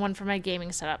room and one for my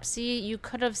gaming setup. See, you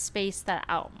could have spaced that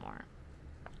out more.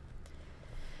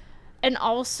 And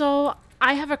also,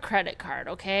 I have a credit card,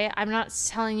 okay? I'm not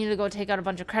telling you to go take out a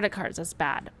bunch of credit cards. That's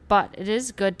bad. But it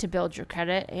is good to build your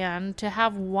credit and to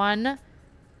have one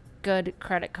good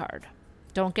credit card.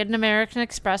 Don't get an American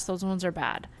Express. Those ones are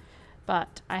bad.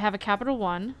 But I have a Capital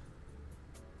One.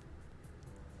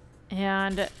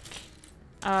 And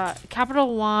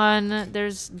Capital One,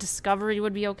 there's Discovery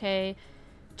would be okay.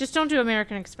 Just don't do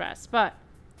American Express. But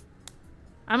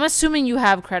I'm assuming you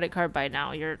have credit card by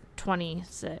now. You're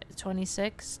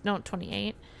 26? No,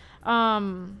 28. For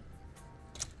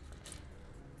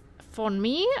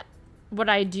me, what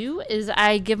I do is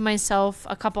I give myself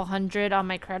a couple hundred on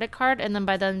my credit card, and then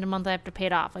by the end of the month I have to pay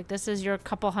it off. Like, this is your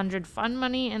couple hundred fun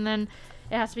money, and then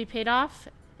it has to be paid off.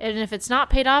 And if it's not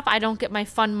paid off, I don't get my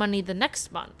fun money the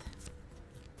next month.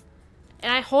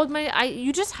 And I hold my...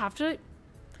 You just have to...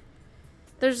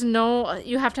 There's no...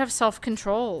 You have to have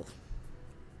self-control.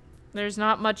 There's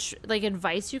not much, like,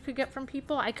 advice you could get from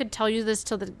people. I could tell you this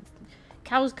till the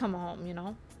cows come home, you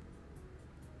know?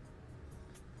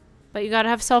 But you gotta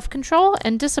have self-control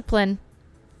and discipline.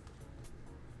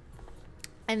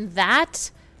 And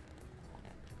that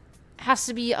has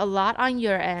to be a lot on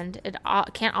your end. It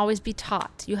can't always be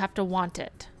taught. You have to want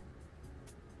it.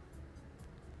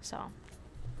 So.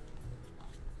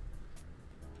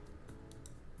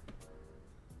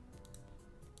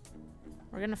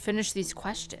 We're gonna finish these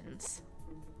questions.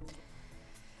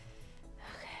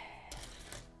 Okay.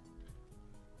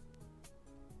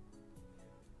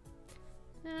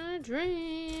 Gonna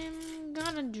dream.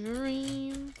 Gonna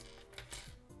dream.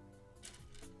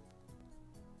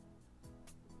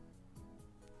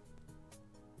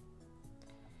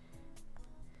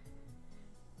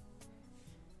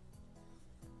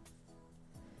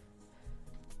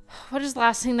 What is the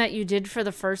last thing that you did for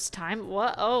the first time?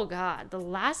 What? Oh, God. The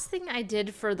last thing I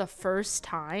did for the first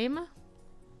time?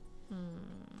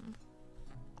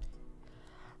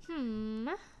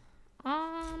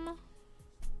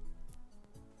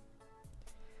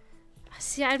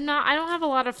 See, I don't have a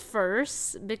lot of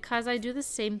firsts because I do the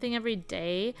same thing every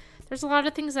day. There's a lot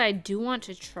of things that I do want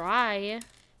to try.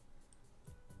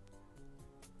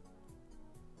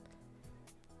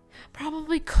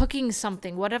 Probably cooking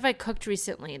something. What have I cooked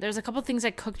recently? There's a couple things I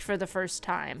cooked for the first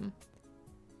time.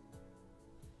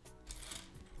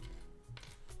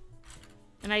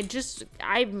 And I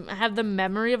have the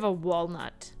memory of a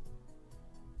walnut.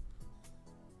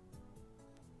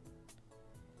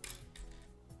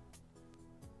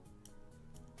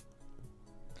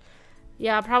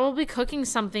 Yeah, probably cooking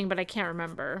something, but I can't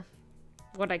remember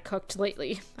what I cooked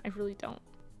lately. I really don't.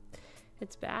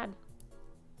 It's bad.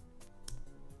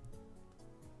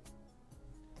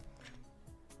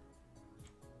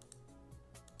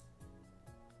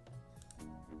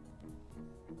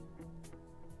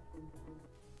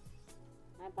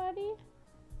 Hi, buddy.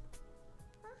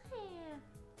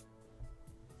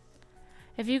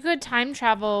 If you could time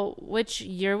travel, which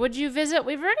year would you visit?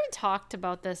 We've already talked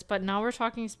about this, but now we're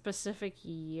talking specific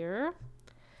year.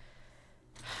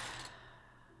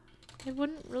 I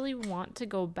wouldn't really want to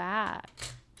go back.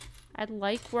 I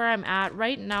like where I'm at.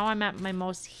 Right now, I'm at my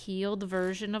most healed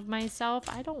version of myself.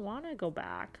 I don't want to go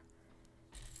back.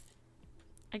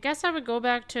 I guess I would go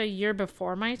back to a year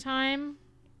before my time.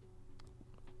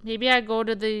 Maybe I'd go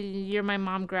to the year my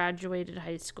mom graduated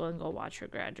high school and go watch her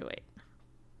graduate.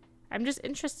 I'm just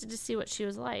interested to see what she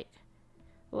was like.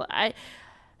 Well,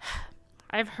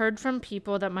 I've heard from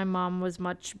people that my mom was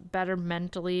much better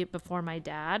mentally before my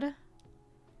dad.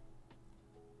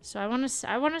 So I want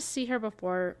to see her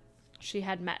before she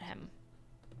had met him.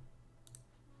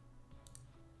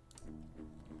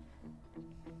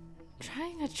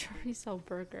 Trying a chorizo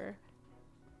burger.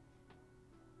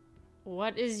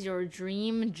 What is your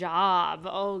dream job?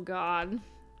 Oh God.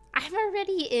 I'm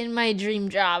already in my dream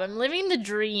job. I'm living the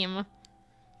dream.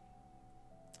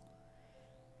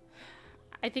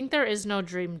 I think there is no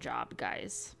dream job,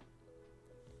 guys.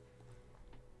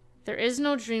 There is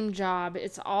no dream job.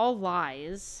 It's all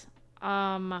lies.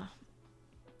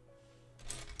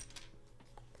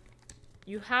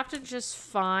 You have to just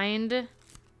find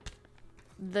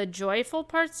the joyful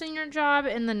parts in your job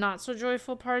and the not so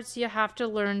joyful parts. You have to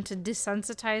learn to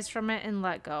desensitize from it and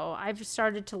let go. I've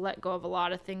started to let go of a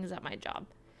lot of things at my job.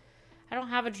 I don't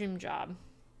have a dream job.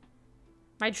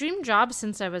 My dream job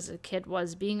since I was a kid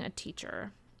was being a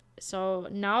teacher. So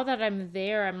now that I'm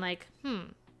there, I'm like,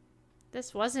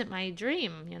 this wasn't my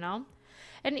dream, you know?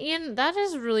 And Ian, that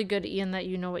is really good, Ian, that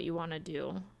you know what you want to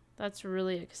do. That's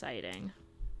really exciting.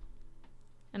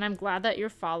 And I'm glad that you're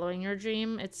following your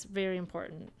dream. It's very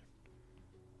important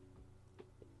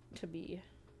to be.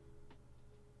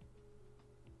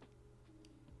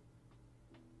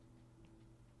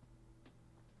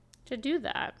 To do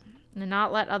that. And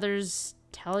not let others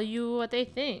tell you what they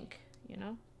think, you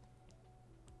know?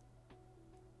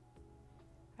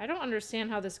 I don't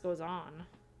understand how this goes on.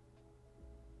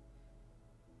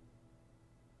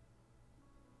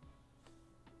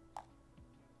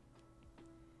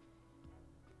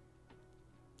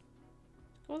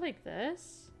 Go like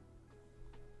this.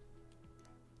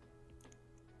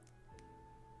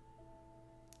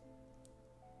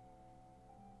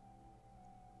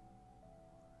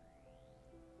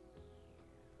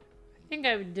 I think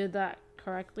I did that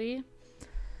correctly.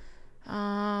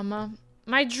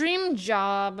 My dream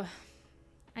job.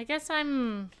 I guess I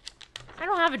don't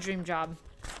have a dream job.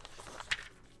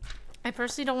 I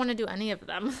personally don't want to do any of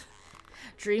them.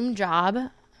 Dream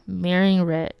job, marrying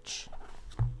rich.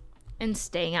 And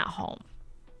staying at home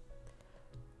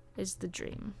is the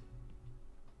dream.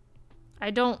 I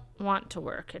don't want to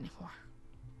work anymore.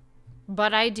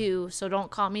 But I do, so don't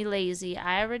call me lazy.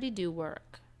 I already do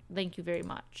work. Thank you very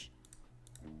much.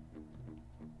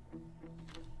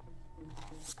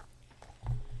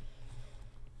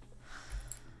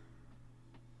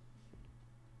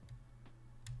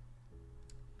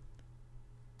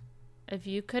 If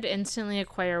you could instantly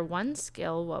acquire one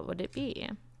skill, what would it be?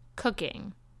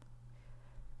 Cooking.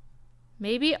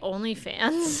 Maybe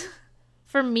OnlyFans.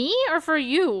 For me or for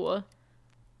you?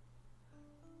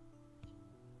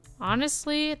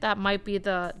 Honestly, that might be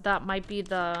the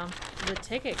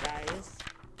ticket, guys.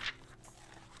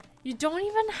 You don't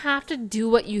even have to do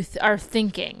what you are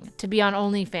thinking to be on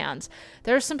OnlyFans.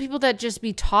 There are some people that just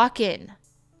be talking.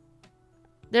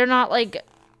 They're not like,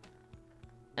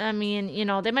 I mean, you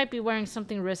know, they might be wearing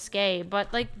something risque,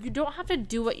 but like you don't have to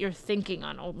do what you're thinking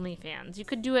on OnlyFans. You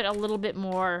could do it a little bit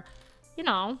more, you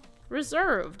know,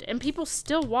 reserved, and people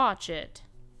still watch it.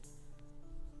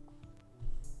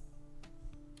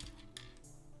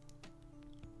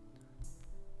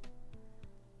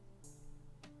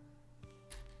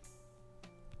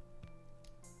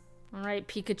 All right,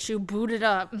 Pikachu, boot it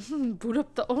up. Boot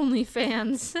up the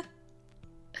OnlyFans.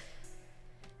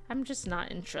 I'm just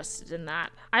not interested in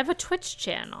that. I have a Twitch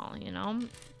channel, you know?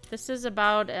 This is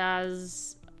about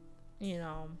as you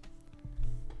know,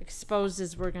 exposed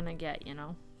as we're gonna get, you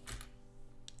know.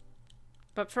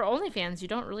 But for OnlyFans, you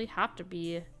don't really have to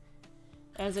be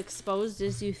as exposed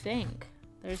as you think.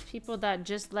 There's people that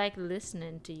just like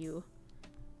listening to you.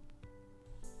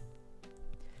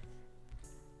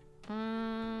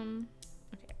 Okay.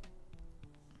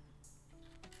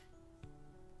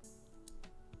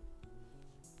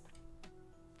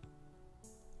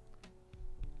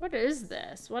 What is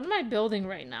this? What am I building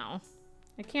right now?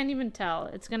 I can't even tell.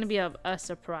 It's gonna be a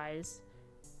surprise.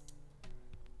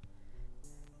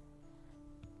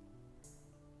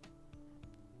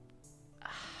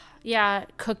 Yeah,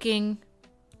 cooking.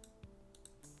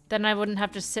 Then I wouldn't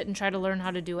have to sit and try to learn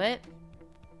how to do it.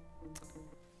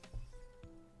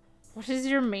 What is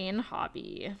your main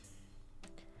hobby?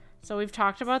 So we've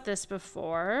talked about this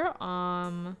before.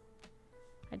 I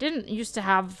didn't used to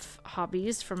have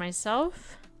hobbies for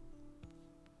myself.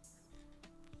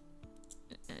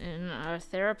 And a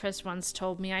therapist once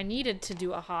told me I needed to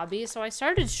do a hobby, so I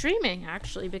started streaming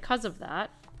actually because of that.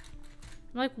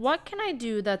 I'm like, what can I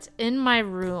do that's in my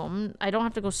room? I don't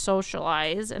have to go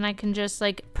socialize, and I can just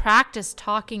like practice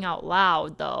talking out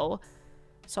loud though,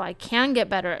 so I can get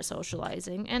better at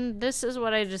socializing. And this is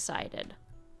what I decided.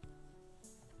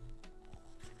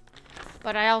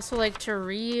 But I also like to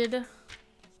read.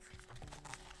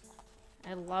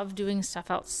 I love doing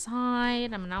stuff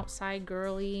outside. I'm an outside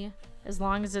girly. As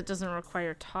long as it doesn't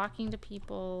require talking to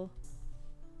people,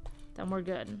 then we're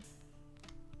good.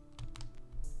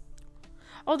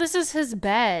 Oh, this is his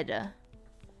bed.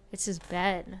 It's his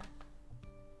bed.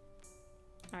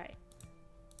 All right.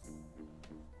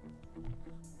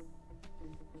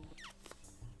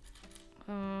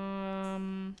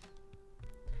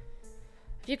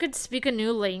 If you could speak a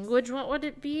new language, what would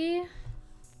it be?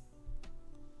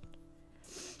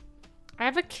 I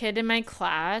have a kid in my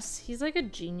class. He's like a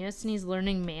genius, and he's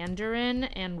learning Mandarin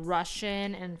and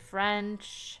Russian and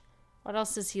French. What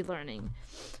else is he learning?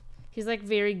 He's like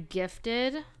very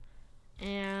gifted,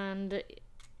 and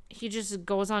he just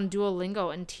goes on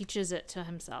Duolingo and teaches it to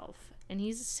himself. And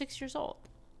he's 6 years old.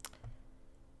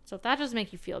 So if that doesn't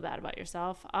make you feel bad about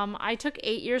yourself. I took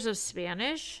 8 years of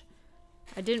Spanish.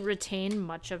 I didn't retain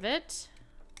much of it.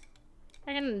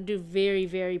 I can do very,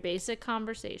 very basic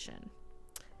conversation.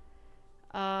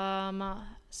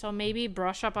 So maybe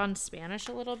brush up on Spanish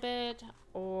a little bit,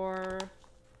 or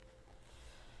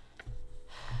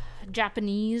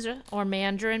Japanese or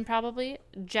Mandarin probably.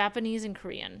 Japanese and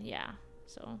Korean, yeah.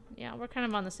 So, yeah, we're kind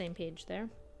of on the same page there.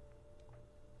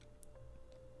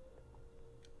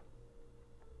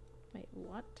 Wait,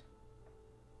 what?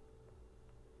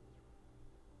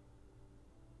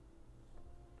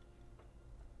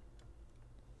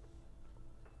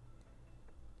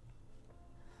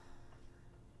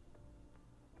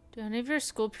 Do any of your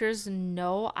school peers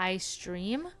know I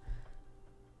stream?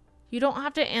 You don't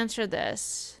have to answer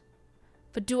this.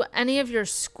 But do any of your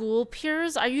school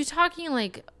peers? Are you talking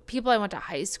like people I went to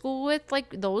high school with?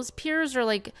 Like those peers, or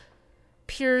like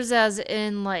peers as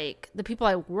in like the people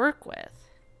I work with?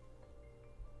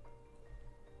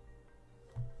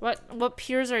 What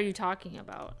peers are you talking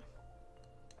about?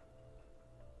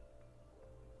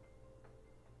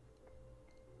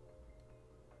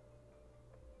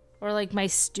 Or like my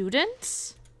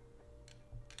students?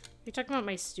 You're talking about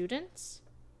my students?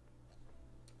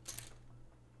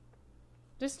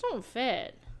 This don't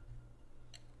fit.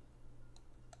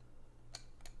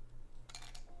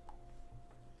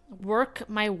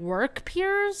 My work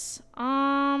peers?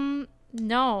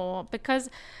 No, because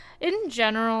in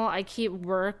general, I keep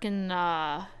work and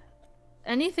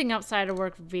anything outside of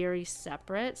work very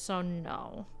separate, so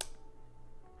no.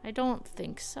 I don't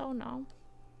think so, no.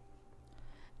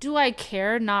 Do I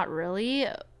care? Not really.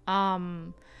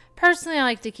 Personally, I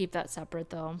like to keep that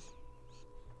separate though.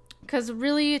 Because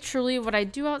really, truly, what I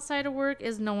do outside of work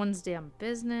is no one's damn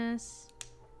business.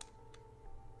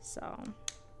 So.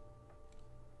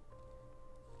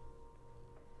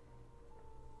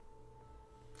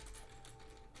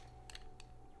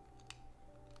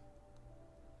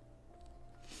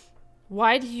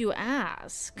 Why do you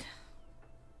ask?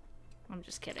 I'm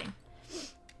just kidding.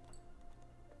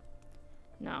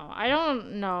 No, I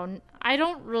don't know. I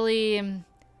don't really...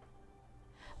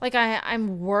 Like,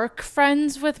 I'm work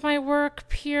friends with my work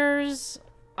peers.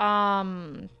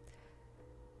 But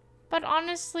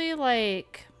honestly,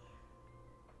 like...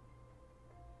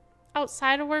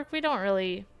 outside of work, we don't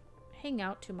really hang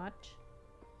out too much.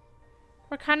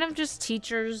 We're kind of just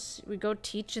teachers. We go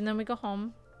teach and then we go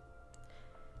home.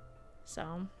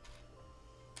 So...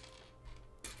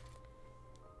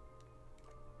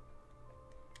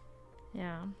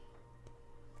 yeah.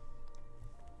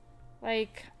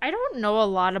 Like, I don't know a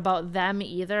lot about them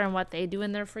either and what they do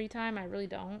in their free time. I really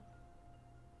don't.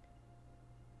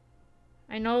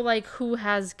 I know, like, who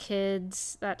has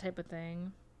kids, that type of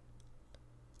thing.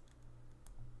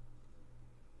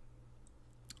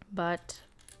 But,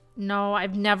 no,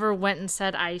 I've never went and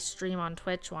said I stream on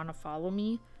Twitch, want to follow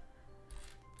me.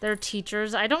 They're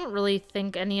teachers. I don't really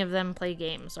think any of them play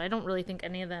games, so I don't really think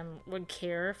any of them would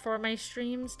care for my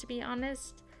streams, to be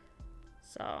honest.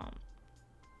 So,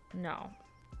 no.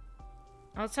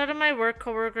 Outside of my work,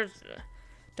 coworkers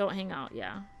don't hang out,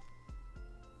 yeah.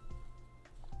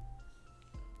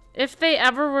 If they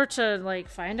ever were to, like,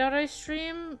 find out I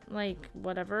stream, like,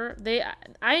 whatever,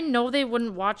 I know they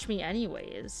wouldn't watch me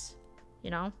anyways,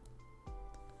 you know?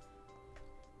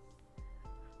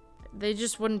 They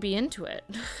just wouldn't be into it.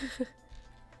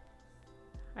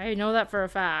 I know that for a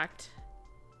fact.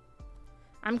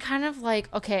 I'm kind of like,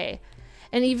 okay,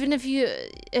 and even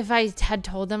if I had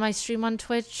told them I stream on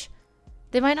Twitch,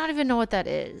 they might not even know what that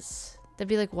is. They'd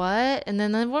be like, what? And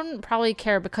then they wouldn't probably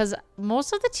care because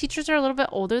most of the teachers are a little bit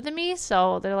older than me.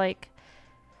 So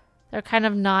they're kind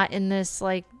of not in this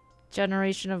like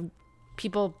generation of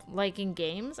people liking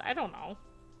games. I don't know.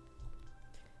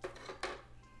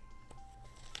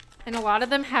 And a lot of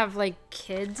them have like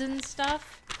kids and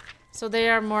stuff. So they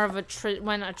are more of a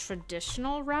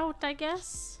traditional route, I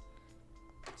guess.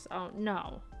 So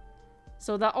no.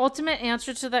 So the ultimate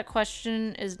answer to that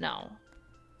question is no.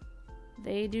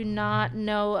 They do not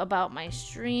know about my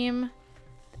stream.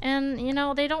 And, you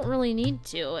know, they don't really need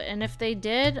to. And if they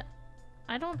did,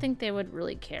 I don't think they would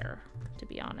really care, to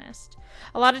be honest.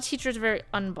 A lot of teachers are very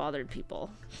unbothered people.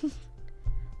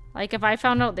 Like, if I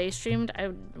found out they streamed, I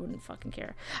wouldn't fucking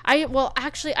care. Well,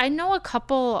 actually, I know a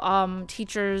couple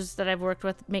teachers that I've worked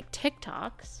with make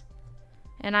TikToks.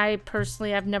 And I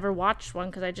personally, I've never watched one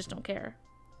because I just don't care.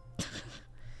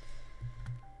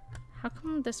 How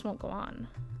come this won't go on?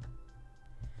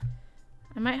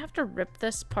 I might have to rip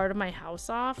this part of my house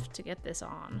off to get this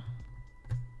on.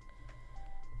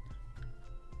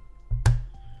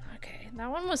 Okay,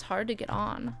 that one was hard to get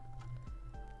on.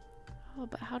 Oh,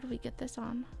 but how do we get this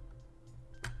on?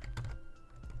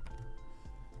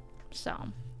 So.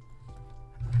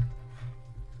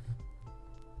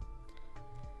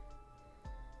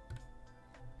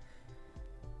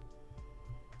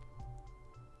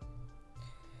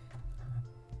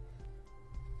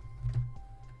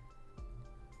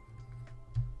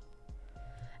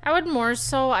 I would more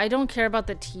so, I don't care about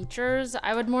the teachers.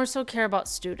 I would more so care about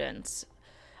students.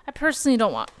 I personally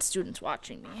don't want students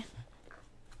watching me.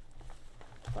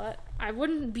 But I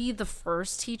wouldn't be the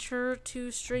first teacher to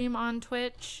stream on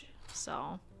Twitch,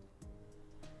 so.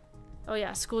 Oh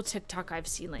yeah, school TikTok I've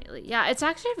seen lately. Yeah, it's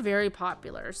actually very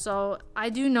popular. So I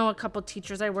do know a couple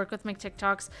teachers I work with make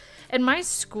TikToks. And my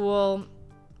school,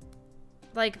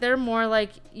 like, they're more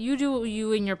like, you do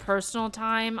you in your personal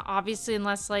time, obviously,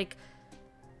 unless like,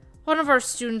 one of our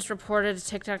students reported a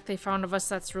TikTok they found of us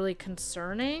that's really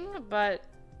concerning, but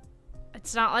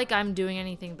it's not like I'm doing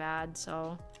anything bad,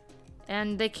 so.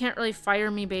 And they can't really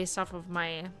fire me based off of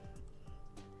my...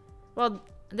 Well,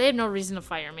 they have no reason to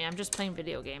fire me. I'm just playing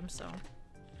video games, so.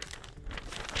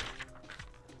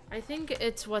 I think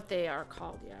it's what they are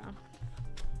called, yeah.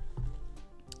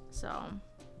 So,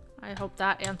 I hope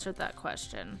that answered that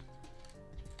question.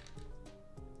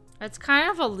 It's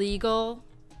kind of illegal,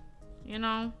 you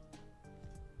know?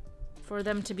 For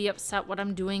them to be upset what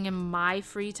I'm doing in my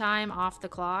free time off the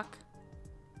clock.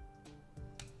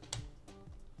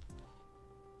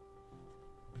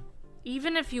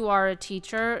 Even if you are a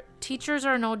teacher, teachers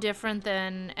are no different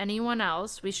than anyone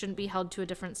else. We shouldn't be held to a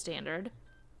different standard.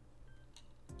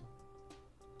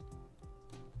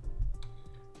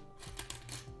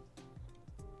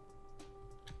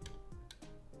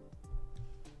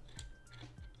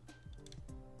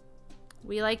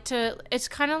 We like to, it's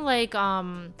kind of like,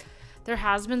 there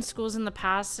has been schools in the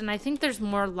past, and I think there's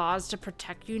more laws to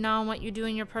protect you now on what you do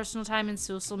in your personal time and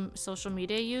social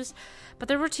media use. But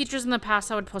there were teachers in the past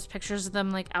that would post pictures of them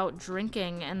like out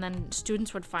drinking, and then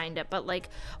students would find it. But like,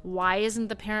 why isn't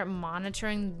the parent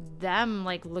monitoring them,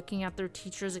 like looking at their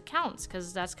teachers' accounts?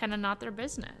 Because that's kind of not their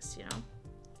business, you know?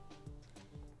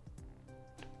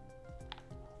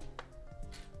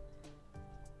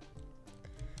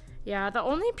 Yeah, the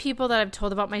only people that I've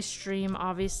told about my stream,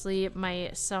 obviously,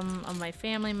 some of my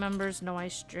family members know I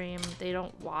stream. They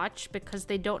don't watch because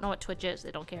they don't know what Twitch is. They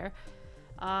don't care.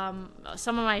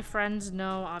 Some of my friends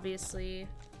know, obviously.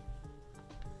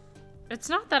 It's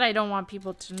not that I don't want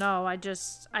people to know.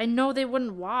 I know they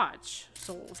wouldn't watch,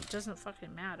 so it doesn't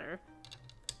fucking matter.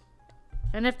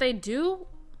 And if they do,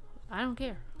 I don't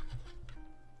care.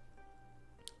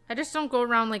 I just don't go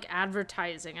around like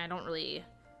advertising. I don't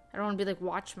want to be like,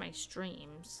 watch my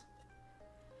streams.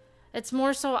 It's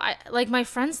more so, like my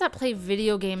friends that play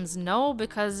video games know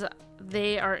because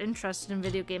they are interested in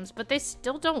video games, but they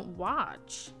still don't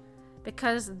watch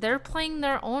because they're playing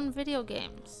their own video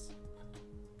games.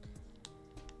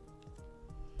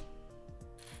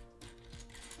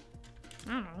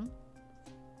 I don't know.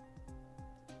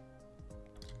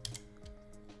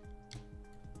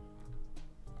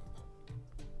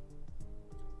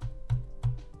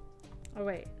 Oh,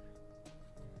 wait.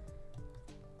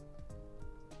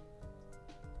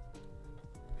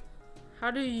 How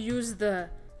do you use the...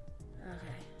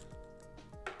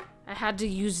 Okay. I had to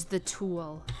use the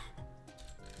tool.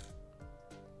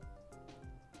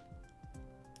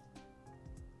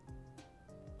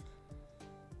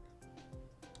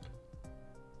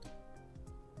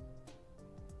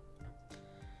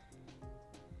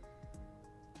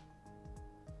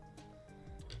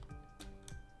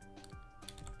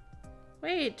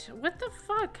 Wait, what the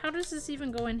fuck? How does this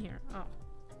even go in here? Oh.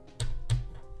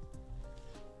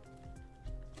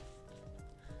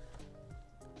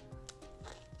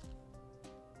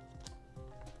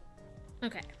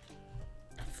 Okay.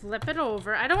 Flip it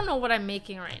over. I don't know what I'm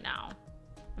making right now.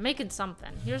 I'm making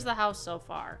something. Here's the house so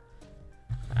far.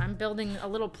 But I'm building a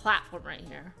little platform right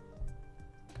here.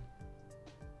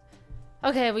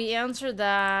 Okay, we answered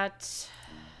that.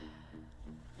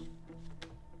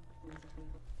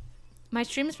 My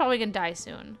stream's probably gonna die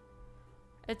soon.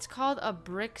 It's called a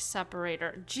brick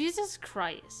separator. Jesus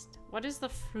Christ. What is the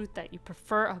fruit that you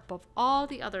prefer above all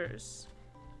the others?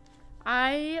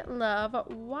 I love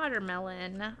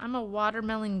watermelon. I'm a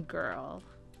watermelon girl.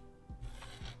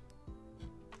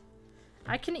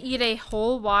 I can eat a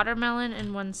whole watermelon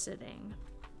in one sitting.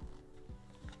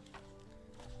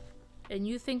 And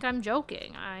you think I'm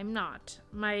joking. I'm not.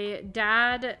 My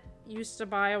dad used to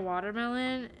buy a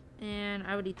watermelon and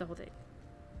I would eat the whole thing.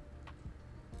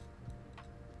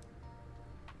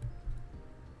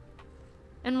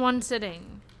 In one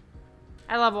sitting.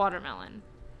 I love watermelon.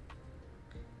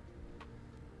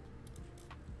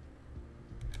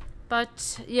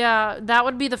 But yeah, that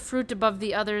would be the fruit above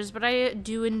the others. But I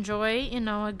do enjoy, you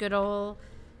know, a good old,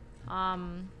 I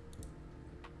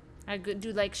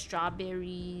do like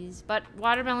strawberries. But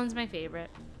watermelon's my favorite.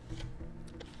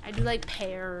 I do like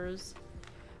pears.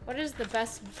 What is the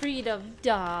best breed of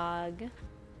dog?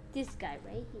 This guy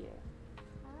right here.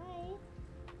 Hi.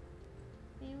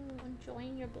 Are you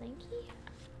enjoying your blankie?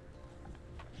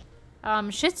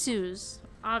 Shih Tzus,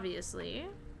 obviously.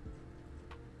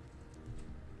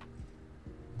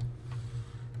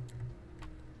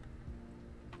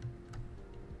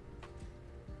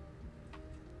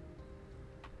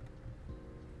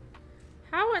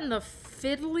 How in the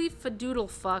fiddly fadoodle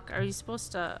fuck are you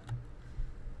supposed to...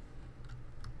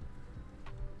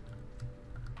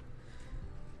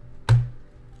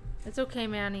 It's okay,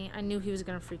 Manny. I knew he was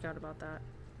gonna freak out about that.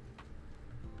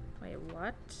 Wait,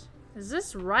 what? Is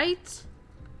this right?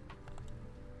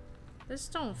 This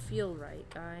don't feel right,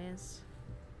 guys.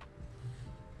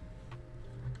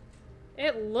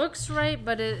 It looks right,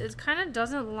 but it kind of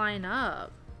doesn't line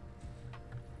up.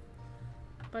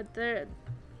 But there...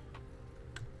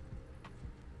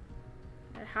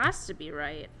 It has to be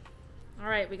right.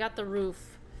 Alright, we got the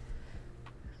roof.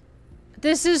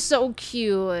 This is so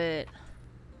cute.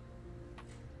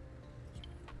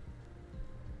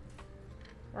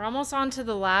 We're almost on to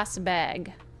the last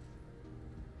bag.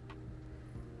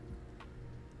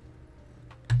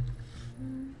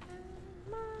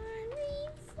 My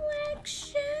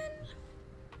reflection.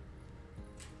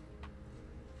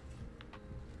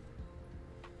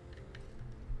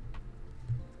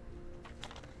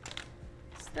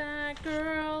 It's that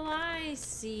girl I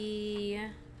see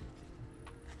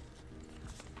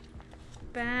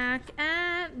back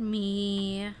at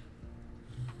me.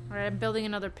 Alright, I'm building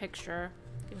another picture.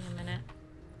 Give me a minute.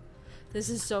 This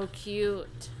is so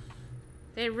cute.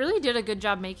 They really did a good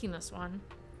job making this one.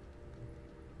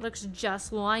 Looks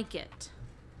just like it.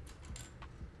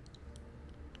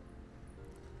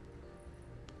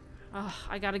 Ugh,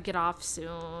 I gotta get off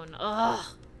soon. Ugh.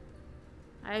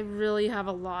 I really have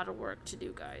a lot of work to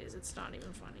do, guys. It's not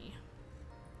even funny.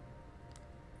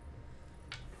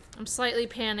 I'm slightly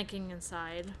panicking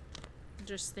inside.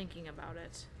 Just thinking about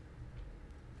it.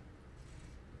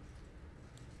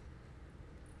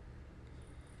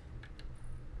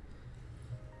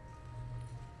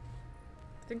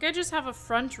 I think I just have a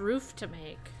front roof to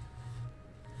make.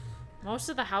 Most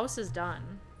of the house is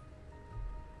done.